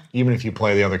 Yeah. Even if you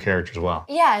play the other characters well.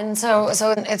 Yeah, and so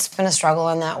it's been a struggle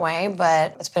in that way,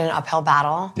 but it's been an uphill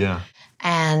battle. Yeah.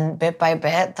 And bit by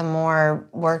bit, the more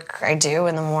work I do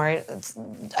and the more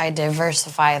I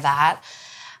diversify that,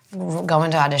 go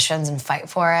into auditions and fight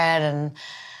for it, and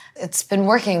it's been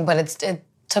working, but it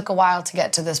took a while to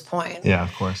get to this point. Yeah,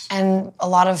 of course. And a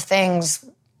lot of things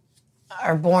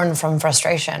are born from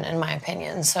frustration, in my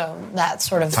opinion. So that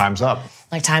sort of... Time's up.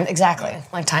 Exactly.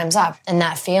 Like time's up. And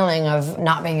that feeling of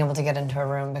not being able to get into a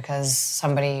room because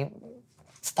somebody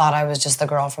thought I was just the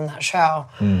girl from that show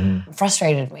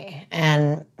frustrated me.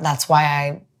 And that's why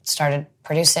I started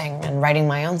producing and writing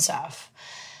my own stuff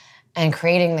and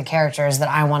creating the characters that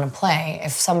I want to play.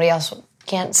 If somebody else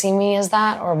can't see me as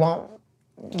that or won't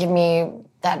give me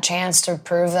that chance to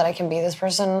prove that I can be this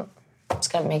person, I'm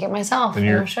just going to make it myself. And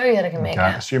I'll show you that I can make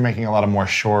it. So you're making a lot of more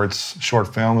short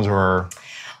films or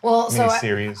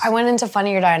miniseries? I went into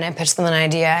Funny or Die and I pitched them an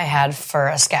idea I had for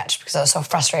a sketch because I was so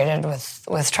frustrated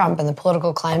with Trump and the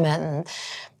political climate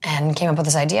and came up with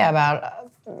this idea about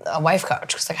a wife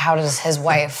coach. Because how does his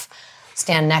wife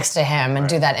stand next to him and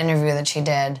do that interview that she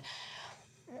did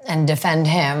and defend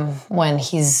him when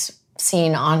he's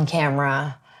seen on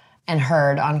camera and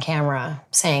heard on camera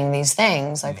saying these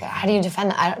things? Like, how do you defend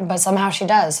that? But somehow she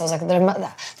does. So I was like,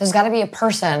 there's got to be a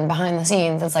person behind the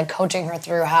scenes that's like coaching her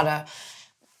through how to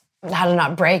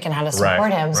not break and how to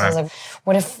support him. So I was like,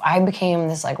 what if I became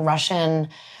this Russian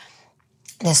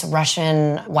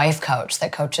wife coach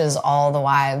that coaches all the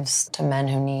wives to men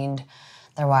who need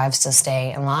their wives to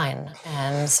stay in line?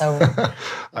 And so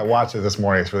I watched it this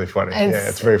morning. It's really funny.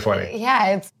 It's very funny.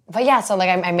 Yeah, so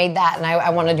I made that, and I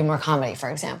want to do more comedy, for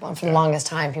example. And for the longest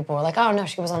time, people were like, "Oh no,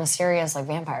 she was on a serious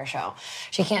vampire show.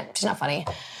 She's not funny."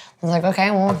 I was like, "Okay,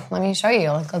 well, let me show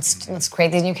you. Let's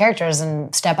create these new characters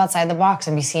and step outside the box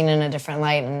and be seen in a different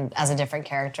light and as a different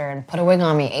character and put a wig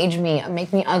on me, age me,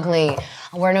 make me ugly.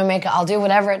 I'll wear no makeup. I'll do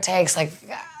whatever it takes.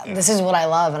 This is what I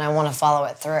love, and I want to follow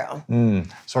it through."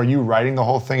 So are you writing the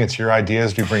whole thing? It's your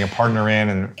ideas? Do you bring a partner in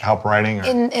and help writing? Or?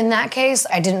 In that case,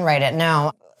 I didn't write it,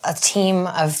 no. A team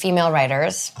of female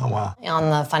writers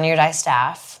on the Funny or Die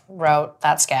staff wrote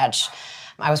that sketch.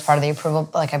 I was part of the approval.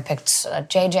 I picked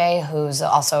JJ, who's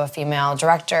also a female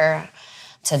director,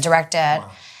 to direct it.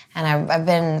 Wow. And I've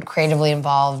been creatively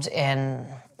involved in,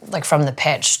 from the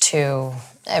pitch to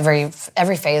every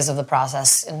phase of the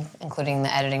process, including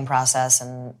the editing process,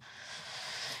 and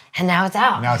now it's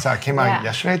out. Now it's out. It came out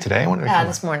yesterday, today? When did it come out?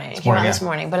 This morning. It came out this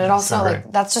morning. But it also,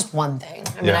 that's just one thing.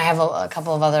 I mean, I have a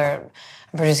couple of other...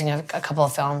 I'm producing a couple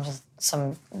of films.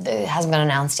 It hasn't been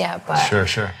announced yet, but...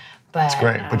 Sure. That's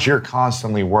great. But you're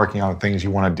constantly working on things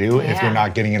you want to do if you're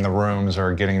not getting in the rooms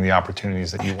or getting the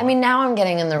opportunities that you want. I mean, now I'm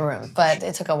getting in the room, but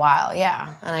it took a while,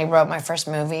 yeah. And I wrote my first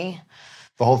movie.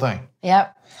 The whole thing?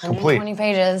 Yep. 120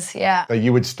 pages, yeah. That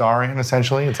you would star in,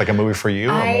 essentially? It's like a movie for you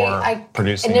or more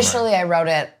producing? Initially, I wrote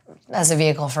it as a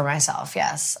vehicle for myself,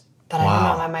 yes. But I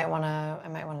don't know. I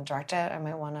might want to direct it. I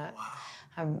might want to.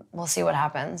 We'll see what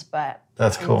happens. But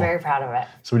that's cool. I'm very proud of it.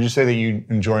 So would you say that you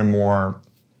enjoy more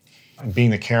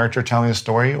being the character telling the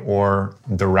story or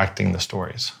directing the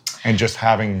stories and just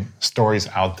having stories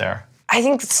out there? I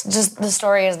think just the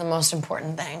story is the most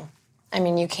important thing. I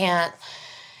mean, you can't.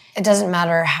 It doesn't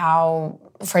matter how.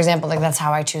 For example, like that's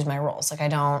how I choose my roles. Like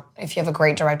if you have a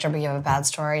great director but you have a bad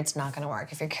story, it's not going to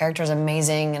work. If your character is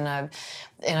amazing in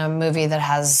a movie that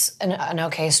has an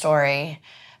okay story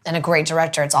and a great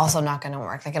director, it's also not going to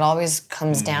work. Like it always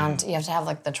comes down to, you have to have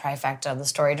like the trifecta of the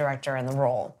story, director, and the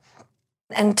role.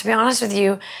 And to be honest with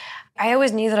you, I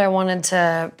always knew that I wanted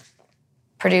to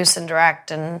produce and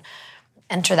direct and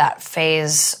enter that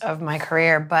phase of my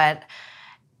career, but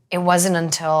it wasn't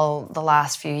until the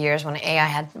last few years when I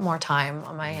had more time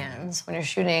on my hands. When you're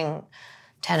shooting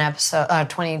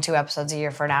 22 episodes a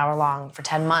year for an hour long for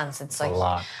 10 months, it's like a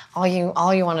lot. All you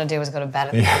want to do is go to bed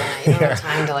at the end of the night. You don't have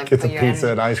time to like get put the your pizza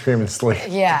energy. and ice cream and sleep.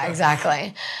 Yeah,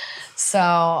 exactly. So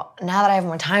now that I have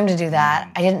more time to do that,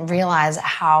 I didn't realize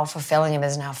how fulfilling it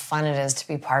is and how fun it is to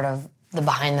be part of the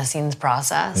behind the scenes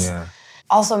process. Yeah.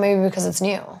 Also, maybe because it's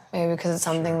new. Maybe because it's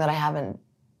something that I haven't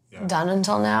done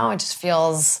until now. It just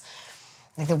feels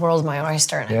like the world's my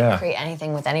oyster, and I can create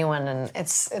anything with anyone, and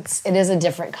it is a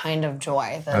different kind of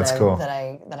joy that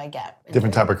I get.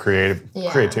 Different type of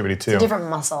creativity too. It's a different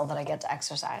muscle that I get to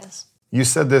exercise. You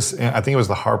said this, I think it was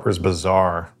the Harper's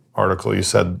Bazaar article. You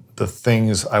said the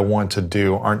things I want to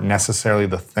do aren't necessarily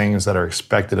the things that are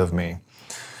expected of me.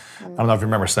 I don't know if you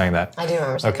remember saying that. I do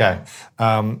remember saying that.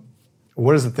 Okay.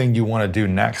 What is the thing you want to do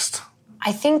next?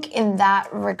 I think in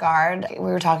that regard, we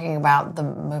were talking about the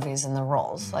movies and the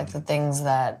roles. Like the things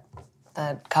that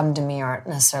come to me aren't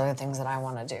necessarily the things that I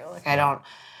want to do. Like I don't,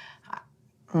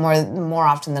 more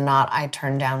often than not, I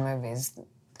turn down movies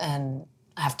and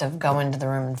I have to go into the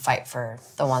room and fight for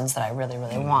the ones that I really,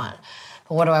 really want.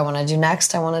 But what do I want to do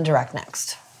next? I want to direct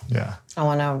next. Yeah. I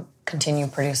want to continue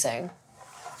producing.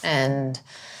 And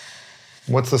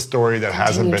what's the story that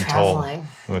hasn't been traveling.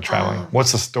 told? Traveling.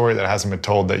 What's the story that hasn't been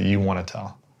told that you want to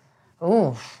tell?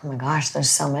 Oh my gosh, there's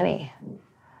so many.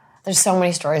 There's so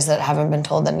many stories that haven't been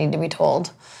told that need to be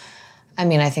told. I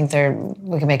mean, I think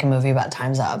we could make a movie about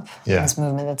Time's Up. Yeah. This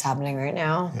movement that's happening right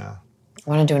now. Yeah. I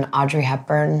want to do an Audrey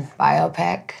Hepburn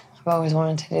biopic. I've always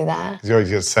wanted to do that. You always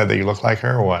just said that you look like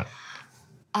her, or what?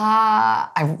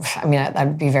 I mean,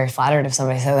 I'd be very flattered if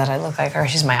somebody said that I look like her.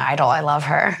 She's my idol. I love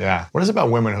her. Yeah. What is it about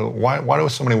women why do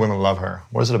so many women love her?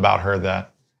 What is it about her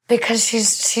that? Because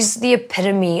she's the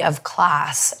epitome of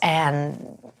class,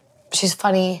 and she's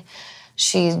funny.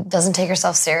 She doesn't take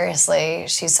herself seriously.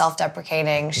 She's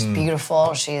self-deprecating. She's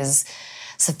beautiful. She's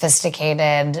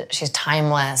sophisticated. She's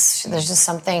timeless. There's just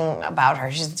something about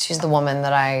her. She's the woman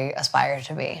that I aspire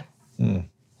to be.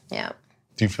 Yeah.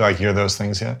 Do you feel like you're those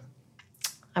things yet?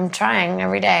 I'm trying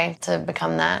every day to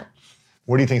become that.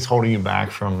 What do you think is holding you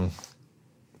back from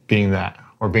being that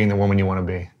or being the woman you want to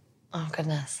be? Oh,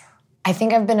 goodness. I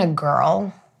think I've been a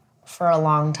girl for a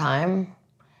long time.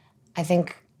 I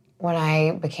think when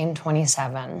I became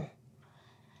 27,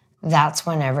 that's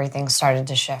when everything started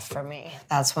to shift for me.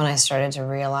 That's when I started to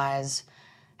realize,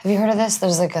 have you heard of this?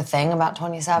 There's like a thing about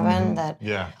 27 that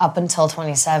up until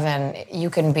 27, you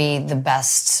can be the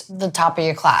best, the top of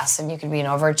your class, and you could be an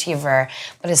overachiever.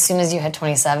 But as soon as you hit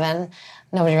 27,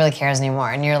 nobody really cares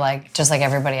anymore. And you're like, just like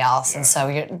everybody else. And so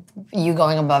you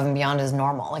going above and beyond is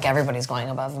normal. Like everybody's going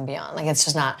above and beyond. Like it's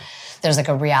just not, there's like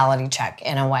a reality check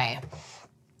in a way.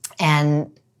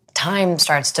 And time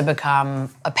starts to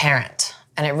become apparent.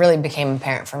 And it really became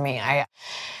apparent for me.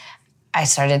 I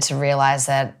started to realize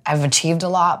that I've achieved a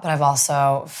lot, but I've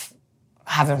also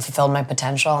haven't fulfilled my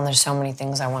potential, and there's so many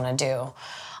things I want to do.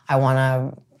 I want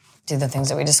to do the things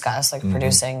that we discussed, like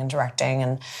producing and directing,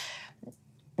 and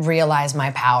realize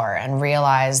my power and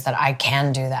realize that I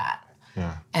can do that.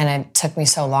 Yeah. And it took me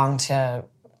so long to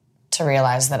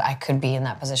realize that I could be in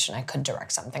that position. I could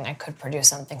direct something. I could produce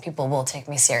something. People will take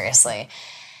me seriously.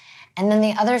 And then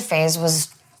the other phase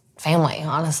was family,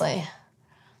 honestly.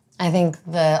 I think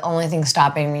the only thing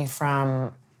stopping me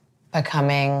from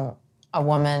becoming a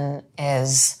woman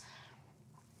is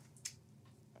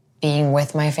being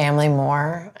with my family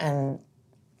more and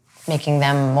making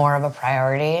them more of a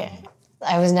priority.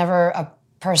 I was never a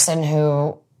person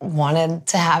who wanted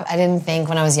to have, I didn't think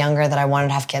when I was younger that I wanted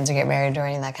to have kids or get married or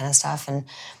any of that kind of stuff. And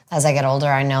as I get older,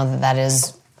 I know that that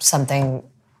is something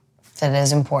that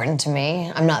is important to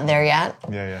me. I'm not there yet.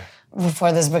 Yeah.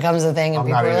 Before this becomes a thing and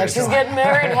people are like, she's getting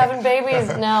married, having babies.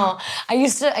 No. I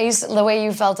used to, the way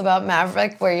you felt about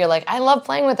Maverick, where you're like, I love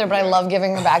playing with her, but I love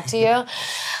giving her back to you.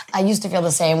 I used to feel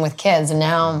the same with kids, and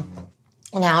now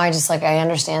now I just I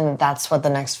understand that that's what the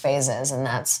next phase is, and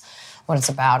that's what it's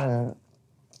about. And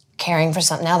caring for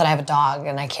something, now that I have a dog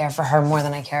and I care for her more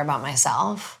than I care about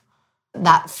myself,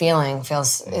 that feeling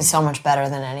is so much better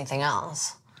than anything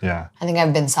else. Yeah. I think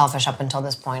I've been selfish up until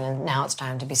this point, and now it's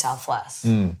time to be selfless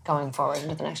going forward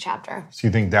into the next chapter. So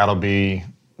you think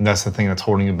that's the thing that's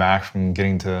holding you back from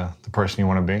getting to the person you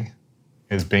want to be?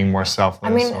 Is being more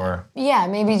selfless? Yeah,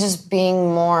 maybe just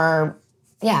being more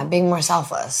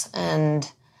selfless.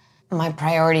 And my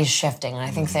priorities shifting, and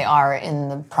I think they are in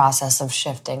the process of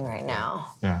shifting right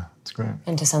now. Yeah, it's great.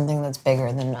 Into something that's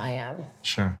bigger than I am.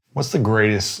 Sure. What's the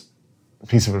greatest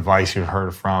piece of advice you've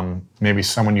heard from maybe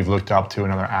someone you've looked up to,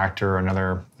 another actor,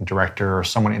 another director, or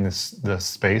someone in the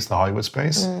space, the Hollywood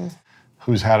space,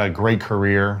 who's had a great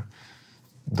career?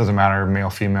 Doesn't matter, male,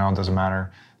 female, doesn't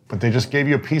matter. But they just gave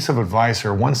you a piece of advice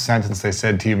or one sentence they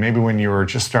said to you, maybe when you were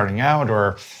just starting out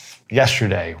or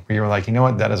yesterday, where you were like, you know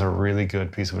what, that is a really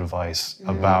good piece of advice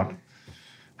about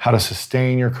how to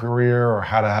sustain your career or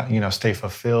how to, stay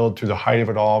fulfilled through the height of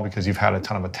it all because you've had a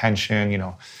ton of attention,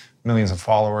 millions of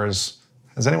followers.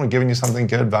 Has anyone given you something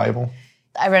good, valuable?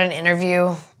 I read an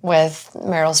interview with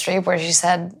Meryl Streep where she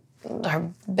said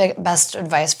her best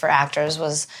advice for actors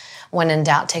was, when in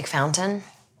doubt, take Fountain.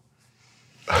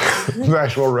 The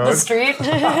actual road? The street.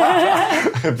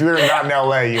 If you're not in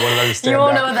LA, you wouldn't understand. You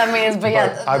won't know what that means, but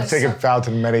yeah. I've taken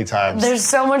Fountain many times. There's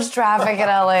so much traffic in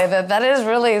LA that is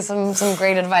really some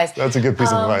great advice. That's a good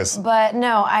piece of advice. But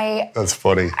no, That's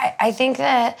funny. I think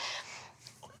that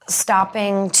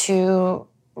stopping to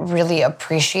really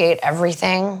appreciate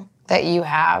everything that you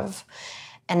have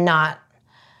and not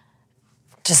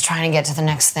just trying to get to the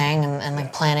next thing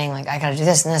and planning, I gotta do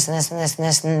this and this and this and this and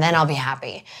this, and then I'll be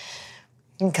happy.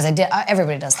 Because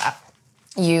everybody does that.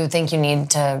 You think you need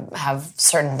to have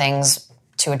certain things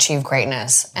to achieve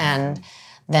greatness, and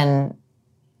then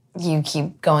you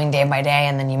keep going day by day,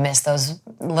 and then you miss those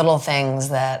little things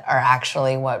that are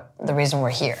actually the reason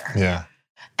we're here. Yeah.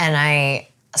 And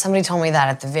somebody told me that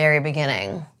at the very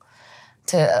beginning,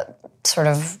 to sort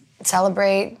of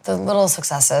celebrate the little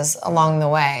successes along the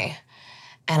way.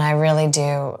 And I really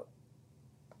do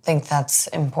think that's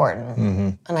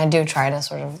important. And I do try to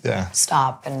sort of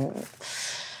stop and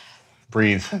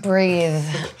breathe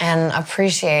and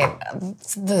appreciate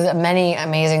the many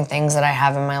amazing things that I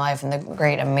have in my life and the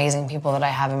great, amazing people that I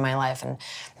have in my life, and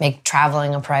make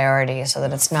traveling a priority so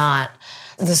that it's not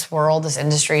this world, this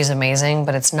industry is amazing,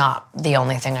 but it's not the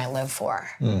only thing I live for.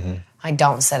 I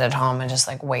don't sit at home and just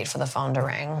wait for the phone to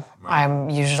ring.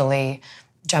 I'm usually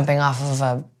jumping off of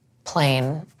a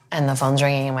plane and the phone's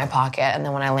ringing in my pocket, and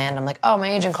then when I land, I'm like, oh,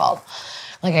 my agent called.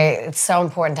 It's so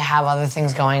important to have other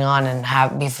things going on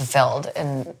and be fulfilled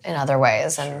in other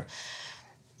ways, and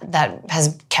that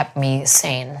has kept me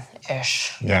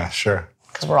sane-ish. Yeah, sure.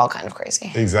 Because we're all kind of crazy.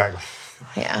 Exactly.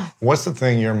 Yeah. What's the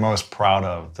thing you're most proud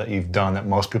of that you've done that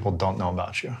most people don't know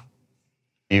about you?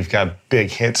 You've got big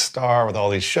hit star with all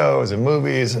these shows and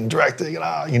movies and directing,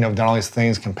 done all these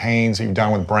things, campaigns that you've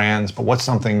done with brands, but what's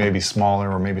something maybe smaller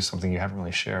or maybe something you haven't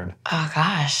really shared? Oh,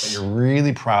 gosh. That you're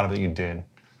really proud of that you did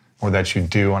or that you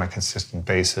do on a consistent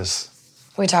basis?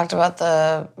 We talked about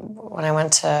when I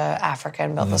went to Africa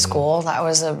and built the school. That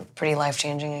was a pretty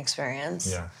life-changing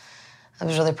experience. Yeah. I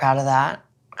was really proud of that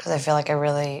because I feel like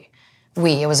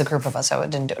it was a group of us, so I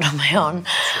didn't do it on my own.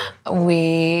 Sure.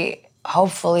 We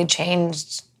hopefully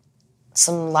changed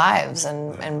some lives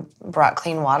and brought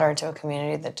clean water to a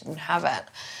community that didn't have it.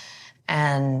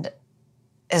 And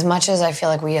as much as I feel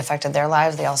like we affected their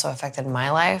lives, they also affected my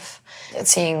life.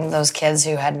 Seeing those kids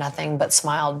who had nothing but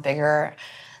smiled bigger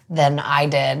than I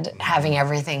did, having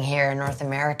everything here in North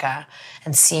America,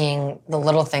 and seeing the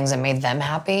little things that made them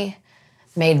happy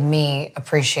made me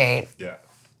appreciate. Yeah.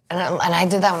 And I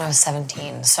did that when I was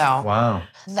 17, so wow.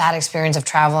 That experience of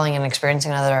traveling and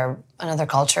experiencing another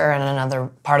culture and another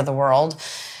part of the world,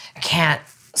 I can't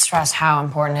stress how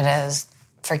important it is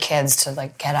for kids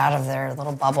to get out of their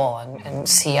little bubble and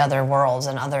see other worlds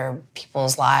and other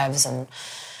people's lives, and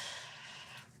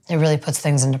it really puts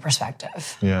things into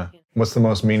perspective. Yeah. What's the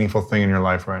most meaningful thing in your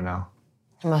life right now?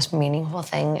 The most meaningful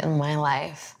thing in my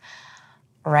life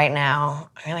right now,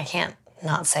 I can't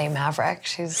not say Maverick.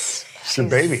 She's your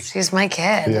baby. She's my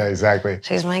kid. Yeah, exactly.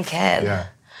 She's my kid. Yeah.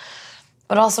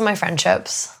 But also my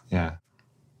friendships. Yeah.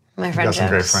 My friendships. You got some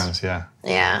great friends, yeah.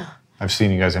 Yeah. I've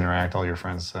seen you guys interact, all your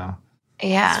friends, so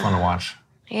yeah. It's fun to watch.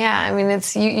 Yeah,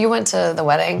 it's you went to the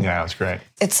wedding. Yeah, it was great.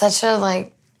 It's such a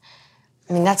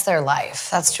that's their life.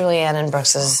 That's Julianne and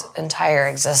Brooks's entire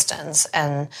existence.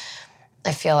 And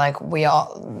I feel like we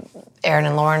all, Aaron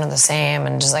and Lauren, are the same,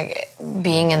 and just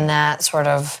being in that sort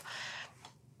of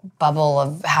bubble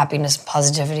of happiness,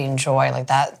 positivity, and joy. Like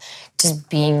that, just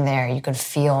being there, you could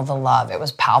feel the love. It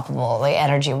was palpable. The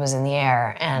energy was in the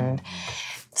air. And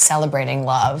celebrating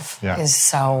love is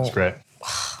so... It's great.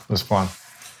 It was fun.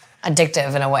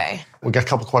 Addictive in a way. We got a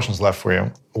couple questions left for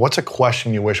you. What's a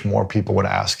question you wish more people would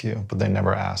ask you, but they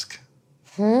never ask?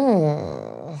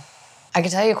 I could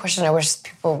tell you a question I wish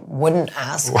people wouldn't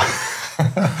ask.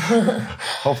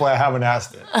 Hopefully I haven't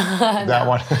asked it. That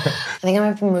one. I think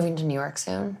I might be moving to New York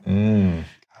soon.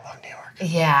 I love New York.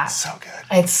 Yeah. It's so good.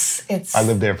 It's. I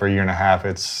lived there for a year and a half.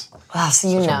 It's so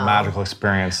you such know. a magical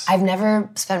experience. I've never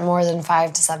spent more than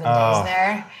 5 to 7 days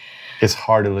there. It's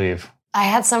hard to leave. I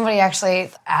had somebody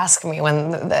actually ask me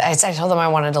when I told them I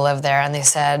wanted to live there, and they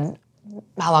said,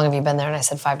 "How long have you been there?" And I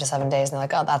said 5 to 7 days, and they're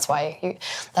like, "Oh, that's why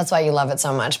you love it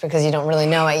so much, because you don't really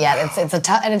know it yet." It's a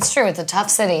tough, and it's true. It's a tough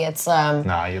city. It's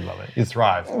Nah, you love it. You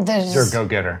thrive. You're a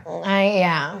go-getter.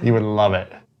 Yeah. You would love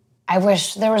it. I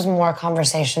wish there was more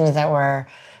conversations that were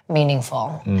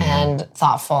meaningful and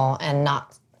thoughtful and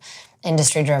not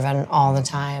industry-driven all the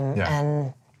time. Yeah.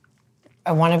 And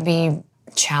I want to be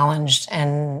challenged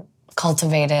and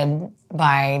cultivated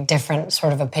by different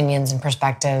sort of opinions and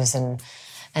perspectives, and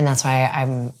that's why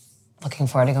I'm looking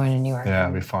forward to going to New York. Yeah,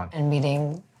 it'll be fun. And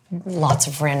meeting lots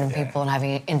of random people and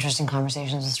having interesting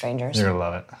conversations with strangers. You're gonna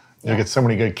love it. You'll get so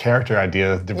many good character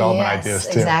ideas, development ideas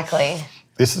too. Exactly.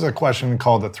 This is a question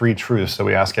called the 3 truths that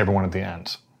we ask everyone at the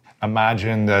end.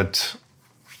 Imagine that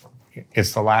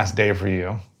it's the last day for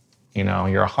you. You know,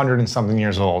 you're 100 and something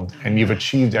years old and you've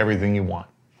achieved everything you want.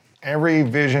 Every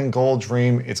vision, goal,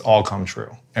 dream, it's all come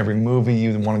true. Every movie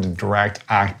you wanted to direct,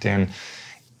 act in,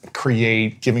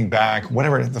 create, giving back,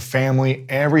 whatever, the family,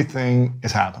 everything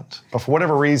has happened. But for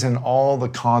whatever reason, all the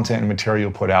content and material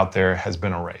put out there has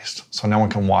been erased. So no one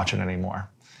can watch it anymore.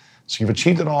 So you've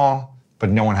achieved it all,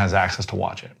 but no one has access to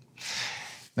watch it.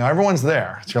 Now everyone's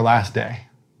there. It's your last day.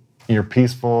 You're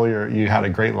peaceful, you had a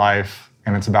great life,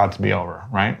 and it's about to be over,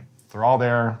 right? They're all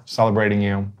there celebrating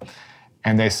you.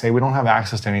 And they say, we don't have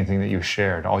access to anything that you've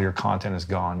shared. All your content is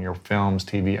gone, your films,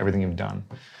 TV, everything you've done.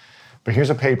 But here's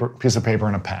a piece of paper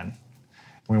and a pen.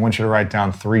 We want you to write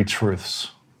down 3 truths,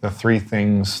 the 3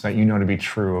 things that you know to be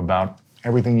true about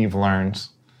everything you've learned,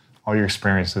 all your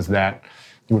experiences that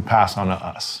you would pass on to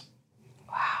us.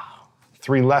 Wow.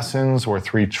 3 lessons or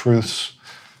 3 truths,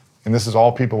 and this is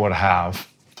all people would have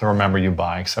to remember you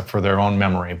by, except for their own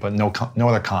memory, but no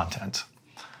other content.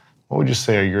 What would you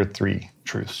say are your 3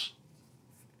 truths?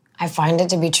 I find it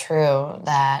to be true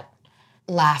that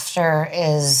laughter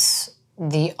is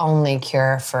the only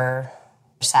cure for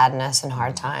sadness and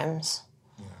hard times.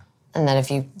 Yeah. And that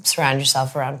if you surround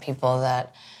yourself around people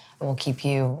that will keep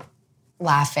you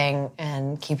laughing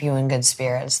and keep you in good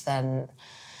spirits, then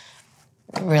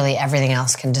really everything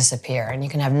else can disappear. And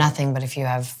you can have nothing, but if you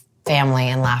have family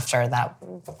and laughter, that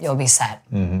you'll be set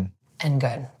and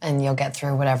good. And you'll get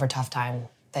through whatever tough time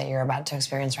that you're about to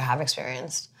experience or have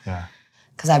experienced. Yeah.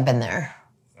 Because I've been there.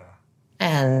 Yeah.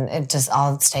 And it just,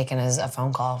 all it's taken is a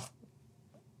phone call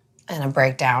and a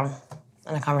breakdown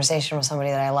and a conversation with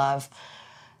somebody that I love,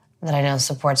 that I know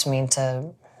supports me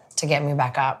to get me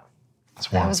back up.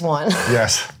 That was one.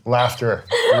 Yes, laughter.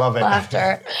 Love it.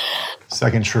 Laughter.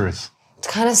 Second truth. It's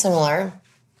kind of similar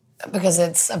because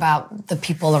it's about the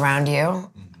people around you.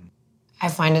 Mm-hmm. I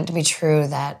find it to be true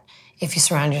that if you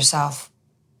surround yourself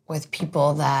with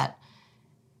people that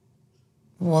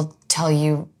will tell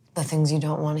you the things you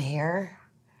don't want to hear,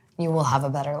 you will have a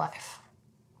better life.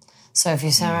 So if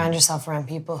you surround yourself around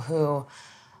people who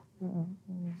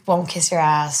won't kiss your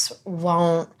ass,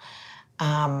 won't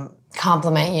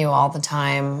compliment you all the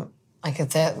time,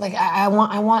 I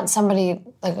want somebody,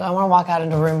 I want to walk out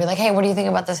into a room and be like, hey, what do you think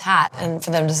about this hat? And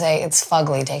for them to say, it's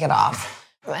fugly, take it off.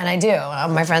 And I do.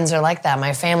 My friends are like that.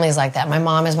 My family's like that. My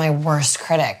mom is my worst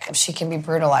critic. She can be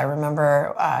brutal. I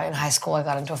remember in high school, I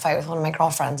got into a fight with one of my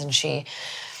girlfriends, and she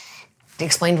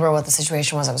explained to her what the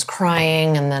situation was. I was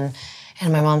crying, and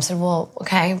my mom said, well,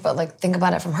 okay, but think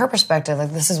about it from her perspective.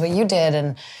 This is what you did,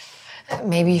 and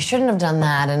maybe you shouldn't have done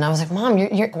that. And I was like, Mom,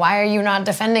 why are you not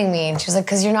defending me? And she was like,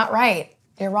 because you're not right.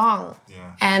 You're wrong.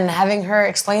 Yeah. And having her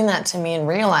explain that to me and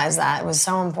realize that was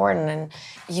so important. And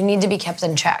you need to be kept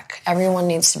in check. Everyone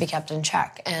needs to be kept in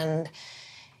check. And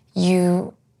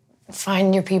you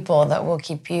find your people that will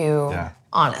keep you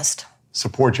honest.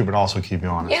 Support you, but also keep you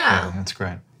honest. Yeah. That's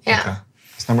great. Yeah. Okay.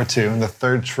 That's number 2. And the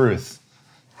third truth,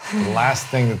 the last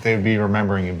thing that they'd be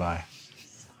remembering you by.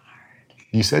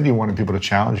 You said you wanted people to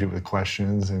challenge you with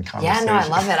questions and conversations. Yeah, no, I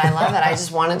love it. I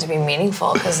just want it to be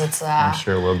meaningful because it's... I'm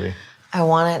sure it will be. I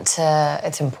want it to...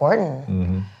 It's important.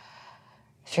 Mm-hmm.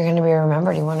 If you're going to be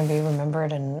remembered, you want to be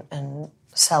remembered and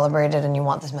celebrated and you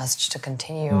want this message to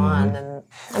continue on. And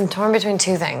I'm torn between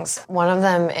two things. One of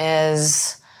them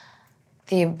is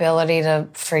the ability to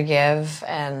forgive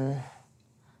and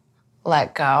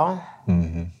let go.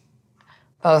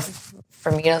 Both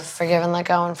for me to forgive and let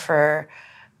go and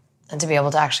to be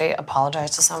able to actually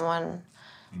apologize to someone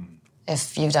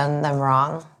if you've done them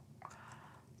wrong.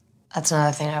 That's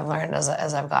another thing I've learned as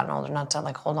I've gotten older, not to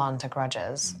like hold on to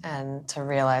grudges and to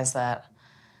realize that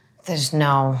there's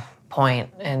no point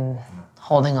in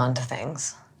holding on to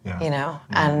things, you know?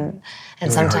 And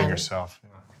sometimes hurting yourself.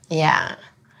 Yeah.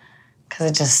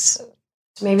 Because it just,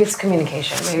 maybe it's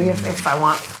communication. Maybe if I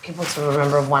want people to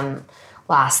remember one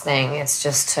last thing, it's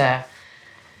just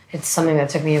it's something that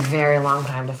took me a very long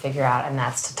time to figure out, and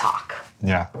that's to talk.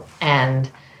 Yeah. And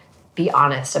be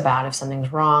honest about if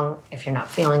something's wrong, if you're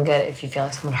not feeling good, if you feel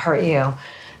like someone hurt you,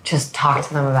 just talk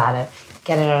to them about it,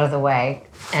 get it out of the way,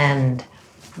 and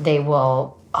they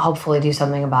will hopefully do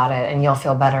something about it, and you'll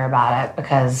feel better about it,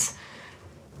 because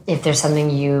if there's something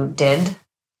you did,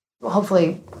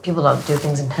 hopefully people don't do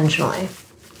things intentionally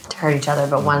to hurt each other,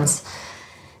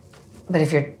 but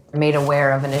if you're made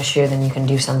aware of an issue, then you can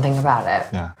do something about it.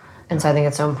 Yeah. And so I think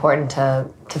it's so important to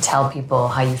tell people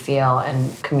how you feel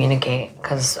and communicate,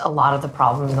 because a lot of the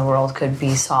problems in the world could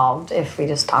be solved if we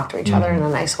just talk to each other in a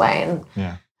nice way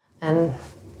and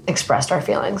expressed our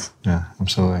feelings. Yeah,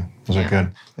 absolutely. Those are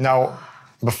good. Now,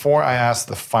 before I ask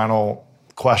the final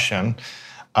question,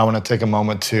 I want to take a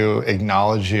moment to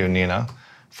acknowledge you, Nina,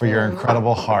 for your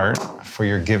incredible heart, for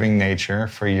your giving nature,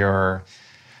 for your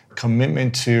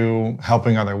commitment to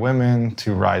helping other women,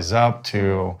 to rise up,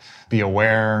 to be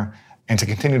aware, and to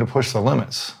continue to push the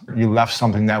limits. You left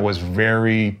something that was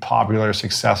very popular,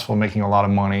 successful, making a lot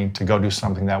of money, to go do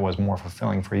something that was more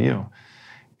fulfilling for you.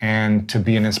 And to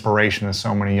be an inspiration to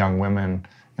so many young women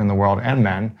in the world, and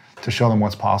men, to show them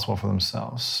what's possible for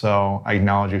themselves. So I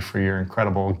acknowledge you for your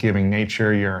incredible giving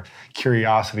nature, your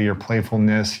curiosity, your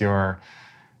playfulness, your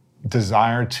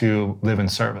desire to live in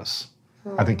service.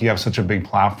 I think you have such a big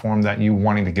platform that you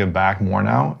wanting to give back more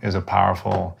now is a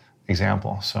powerful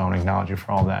example. So I want to acknowledge you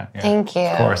for all that. Yeah. Thank you.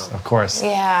 Of course.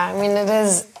 Yeah, I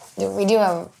mean, we do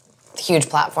have huge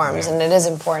platforms, and it is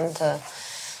important to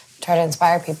try to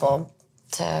inspire people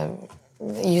to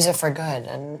use it for good.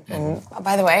 And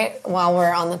by the way, while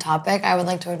we're on the topic, I would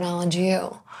like to acknowledge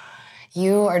you.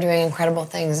 You are doing incredible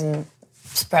things and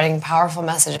spreading powerful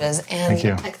messages. And thank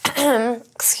you.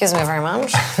 Excuse me very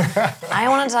much. I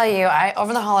want to tell you,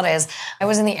 over the holidays, I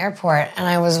was in the airport and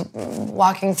I was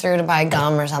walking through to buy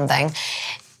gum or something,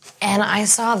 and I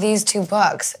saw these two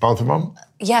books. Both of them?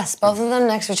 Yes, both of them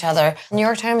next to each other. New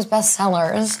York Times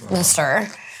bestsellers, mister.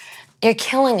 You're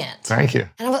killing it. Thank you.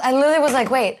 And I literally was like,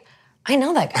 wait, I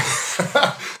know that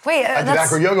guy. Wait, I did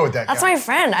acro yoga with that guy. That's my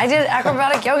friend. I did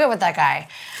acrobatic yoga with that guy.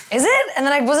 Is it? And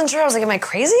then I wasn't sure. I was like, am I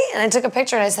crazy? And I took a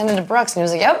picture and I sent it to Brooks, and he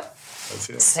was like, yep. That's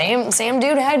it. Same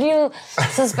dude had you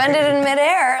suspended in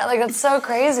midair. Like, that's so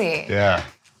crazy. Yeah.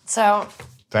 So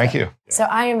thank you. So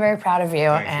I am very proud of you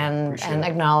and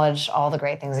acknowledge all the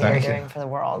great things that you're doing for the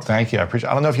world. Thank you. I appreciate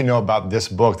it. I don't know if you know about this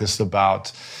book. This is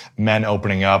about men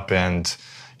opening up and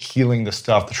healing the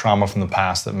stuff, the trauma from the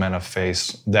past that men have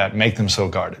faced that make them so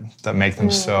guarded, that make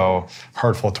them so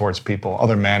hurtful towards people,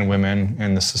 other men, women,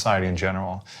 and the society in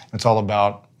general. It's all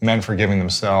about men forgiving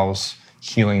themselves,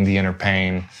 healing the inner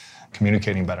pain,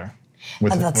 communicating better.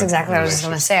 That's exactly what I was just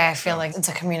going to say. I feel like it's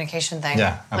a communication thing.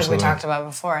 Yeah, absolutely. Like we talked about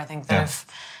before. I think that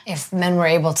if men were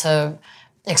able to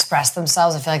express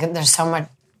themselves, I feel like there's so much.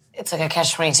 It's like a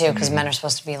catch-22 because men are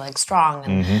supposed to be like strong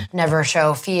and never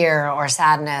show fear or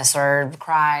sadness or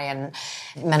cry, and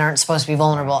men aren't supposed to be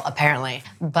vulnerable apparently.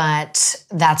 But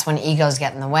that's when egos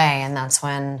get in the way, and that's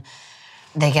when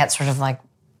they get sort of like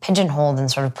pigeonholed and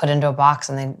sort of put into a box,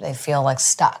 and they feel like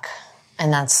stuck,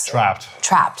 and that's trapped.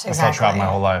 Exactly. I felt trapped my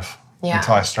whole life. Yeah.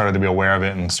 Until I started to be aware of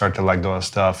it and start to let go of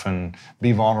stuff and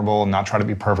be vulnerable and not try to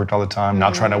be perfect all the time,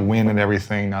 not try to win at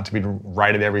everything, not to be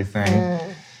right at everything.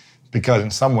 Because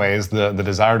in some ways, the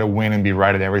desire to win and be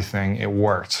right at everything, it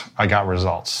worked. I got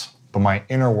results. But my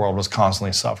inner world was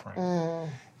constantly suffering.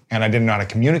 And I didn't know how to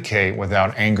communicate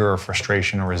without anger or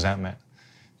frustration or resentment.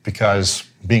 Because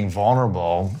being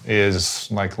vulnerable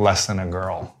is like less than a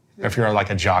girl. If you're like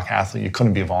a jock athlete, you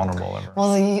couldn't be vulnerable ever.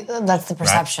 Well, that's the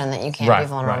perception that you can't be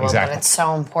vulnerable, exactly. But it's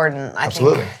so important. I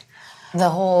Absolutely. think the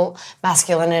whole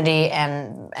masculinity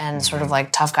and sort of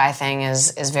like tough guy thing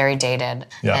is very dated,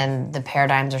 and the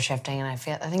paradigms are shifting. And I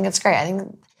think it's great. I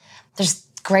think there's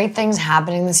great things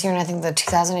happening this year, and I think that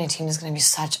 2018 is going to be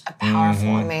such a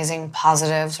powerful, amazing,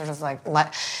 positive sort of like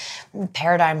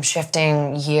paradigm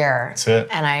shifting year. That's it.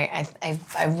 And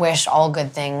I wish all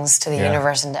good things to the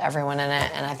universe and to everyone in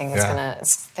it. And I think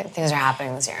things are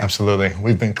happening this year. Absolutely.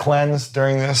 We've been cleansed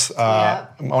during this. I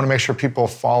want to make sure people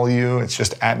follow you. It's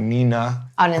just at Nina.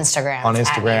 On Instagram. On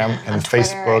Instagram and on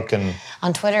Facebook. Twitter, and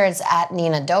on Twitter, it's at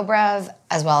Nina Dobrev,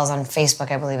 as well as on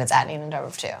Facebook, I believe it's at Nina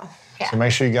Dobrev too. Yeah. So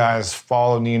make sure you guys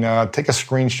follow Nina. Take a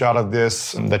screenshot of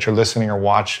this that you're listening or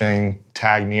watching.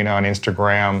 Tag Nina on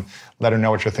Instagram. Let her know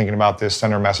what you're thinking about this.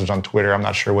 Send her a message on Twitter. I'm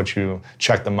not sure what you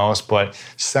check the most, but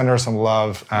send her some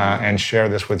love and share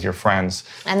this with your friends.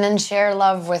 And then share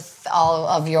love with all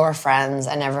of your friends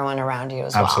and everyone around you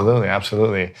as well. Absolutely,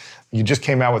 absolutely. You just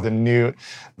came out with a new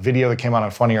video that came out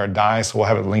on Funny or Die, so we'll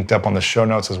have it linked up on the show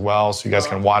notes as well, so you guys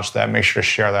can watch that. Make sure to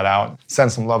share that out. Send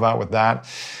some love out with that.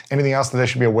 Anything else that they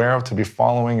should be aware of to be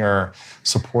following or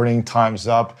supporting Time's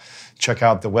Up? Check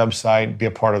out the website, be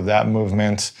a part of that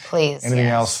movement. Please. Anything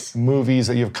else, movies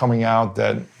that you have coming out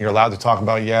that you're allowed to talk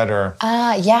about yet? Or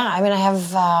yeah, I mean,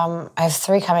 I have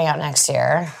 3 coming out next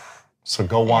year. So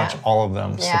go watch all of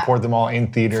them. Yeah. Support them all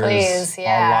in theaters, please,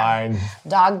 online.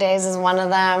 Dog Days is one of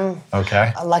them.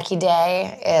 Okay. A Lucky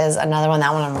Day is another one.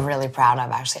 That one I'm really proud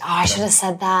of, actually. Oh, I should have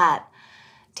said that.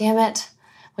 Damn it.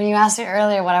 When you asked me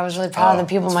earlier what I was really proud of that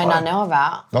people might not know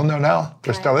about. Don't know now.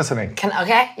 They're still listening.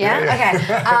 Okay?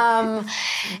 Yeah?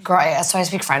 Okay. So I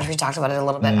speak French. We talked about it a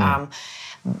little bit.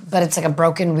 But it's like a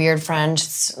broken, weird French.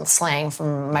 It's slang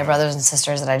from my brothers and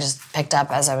sisters that I just picked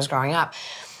up as I was growing up.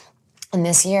 And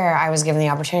this year, I was given the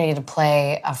opportunity to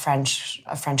play a French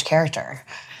character.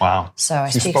 Wow. So I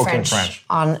speak French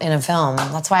in a film.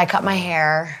 That's why I cut my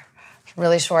hair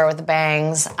really short with the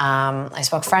bangs. I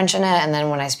spoke French in it, and then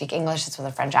when I speak English, it's with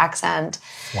a French accent.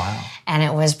 Wow. And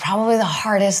it was probably the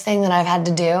hardest thing that I've had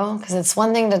to do, because it's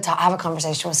one thing to have a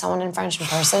conversation with someone in French in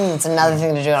person, it's another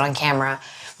thing to do it on camera,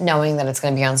 knowing that it's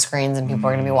going to be on screens and people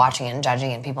are going to be watching it and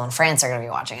judging it, and people in France are going to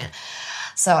be watching it.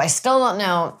 So I still don't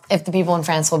know if the people in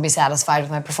France will be satisfied with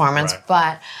my performance,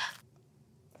 but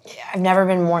I've never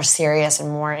been more serious and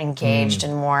more engaged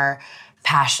and more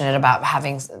passionate about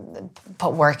having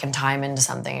put work and time into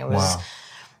something. It was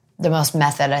the most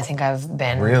method I think I've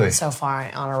been so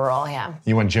far on a roll,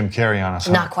 You went Jim Carrey on us,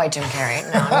 huh? Not quite Jim Carrey,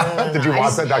 no. Did you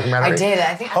watch that documentary? I did.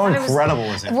 How incredible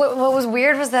was it? What was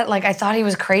weird was that I thought he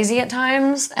was crazy at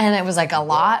times, and it was a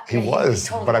lot. He was,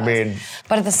 totally but I mean...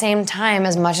 But at the same time,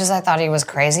 as much as I thought he was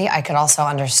crazy, I could also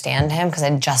understand him because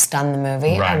I'd just done the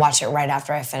movie. Right. I watched it right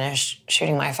after I finished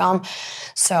shooting my film.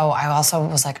 So I also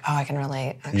was like, oh, I can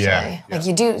relate, actually.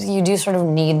 You do sort of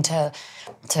need to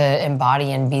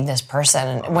embody and be this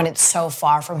person when it's so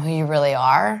far from who you really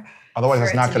are. Otherwise,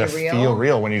 it's not going to feel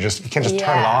real when you can't just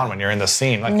turn it on when you're in the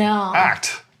scene.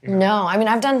 Act. No, I mean,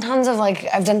 I've done tons of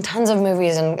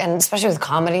movies, and especially with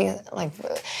comedy,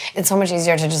 it's so much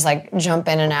easier to just jump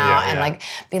in and out and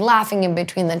be laughing in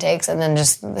between the takes, and then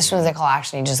just as soon as they call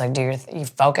action, you just you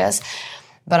focus.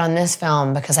 But on this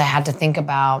film, because I had to think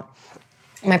about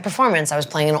my performance, I was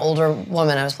playing an older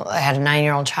woman. I had a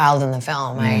 9-year-old child in the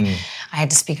film. I had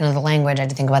to speak another language. I had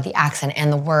to think about the accent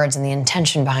and the words and the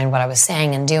intention behind what I was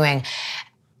saying and doing.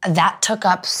 That took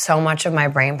up so much of my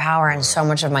brain power and so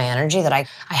much of my energy that I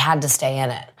had to stay in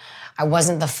it. I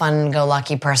wasn't the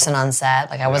fun-go-lucky person on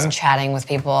set. I wasn't chatting with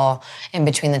people in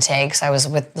between the takes.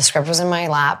 The script was in my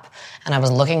lap, and I was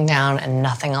looking down, and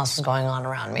nothing else was going on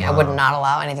around me. I would not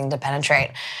allow anything to penetrate.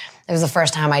 It was the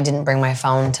first time I didn't bring my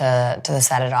phone to the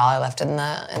set at all. I left it in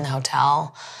the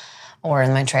hotel or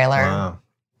in my trailer. Wow.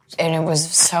 And it was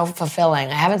so fulfilling.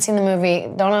 I haven't seen the movie.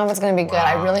 Don't know if it's going to be good.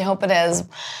 I really hope it is.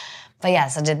 But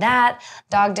yes, I did that.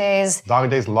 Dog Days.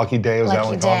 Lucky Day, was that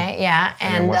what we called? Lucky Day, yeah.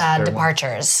 And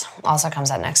Departures also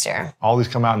comes out next year. All these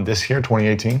come out in this year,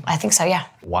 2018? I think so, yeah.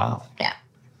 Wow. Yeah.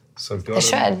 So go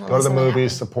to the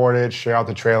movies, support it, share out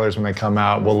the trailers when they come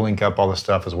out. We'll link up all the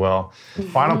stuff as well.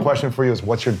 Final question for you is,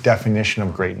 what's your definition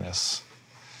of greatness?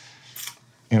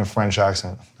 In a French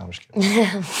accent. No, I'm just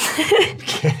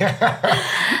kidding.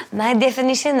 My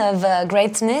definition of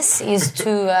greatness is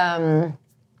to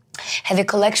have a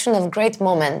collection of great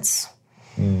moments.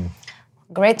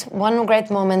 One great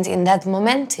moment in that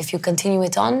moment, if you continue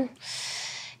it on,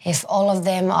 if all of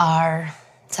them are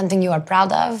something you are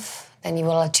proud of, then you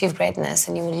will achieve greatness,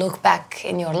 and you will look back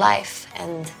in your life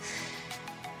and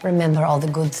remember all the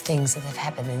good things that have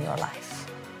happened in your life.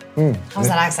 How's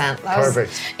that accent? That Perfect.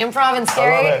 Was improv and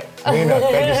scary. I love it. Nina,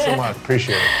 thank you so much.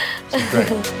 Appreciate it. It's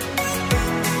great.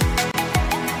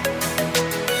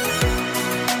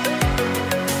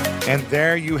 And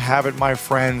there you have it, my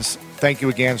friends. Thank you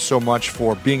again so much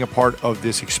for being a part of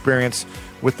this experience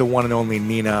with the one and only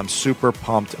Nina. I'm super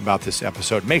pumped about this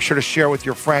episode. Make sure to share with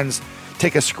your friends.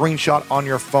 Take a screenshot on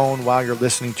your phone while you're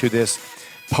listening to this.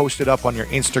 Post it up on your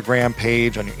Instagram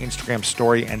page, on your Instagram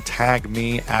story, and tag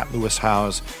me at Lewis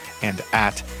Howes and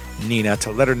at Nina to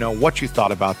let her know what you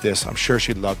thought about this. I'm sure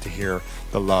she'd love to hear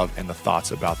the love and the thoughts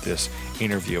about this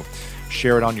interview.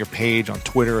 Share it on your page, on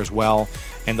Twitter as well.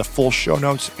 And the full show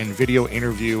notes and video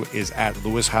interview is at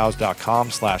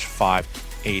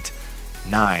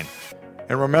lewishowes.com/589.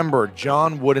 And remember,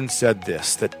 John Wooden said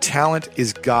this, that talent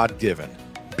is God-given.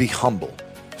 Be humble.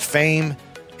 Fame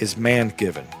is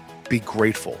man-given. Be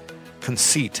grateful.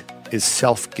 Conceit is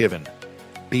self-given.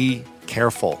 Be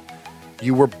careful.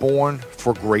 You were born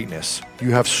for greatness.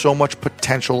 You have so much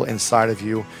potential inside of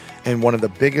you. And one of the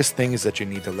biggest things that you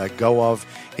need to let go of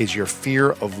is your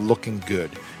fear of looking good.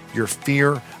 Your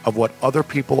fear of what other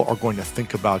people are going to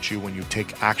think about you when you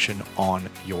take action on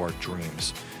your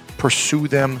dreams. Pursue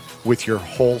them with your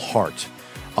whole heart.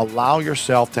 Allow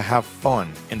yourself to have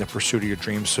fun in the pursuit of your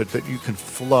dreams so that you can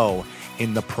flow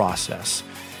in the process.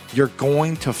 You're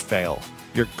going to fail.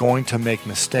 You're going to make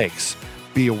mistakes.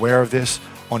 Be aware of this,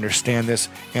 understand this,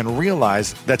 and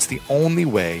realize that's the only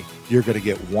way you're going to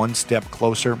get one step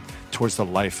closer towards the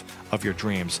life of your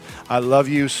dreams. I love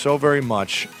you so very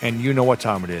much, and you know what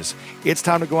time it is. It's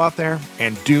time to go out there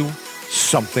and do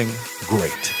something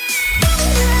great.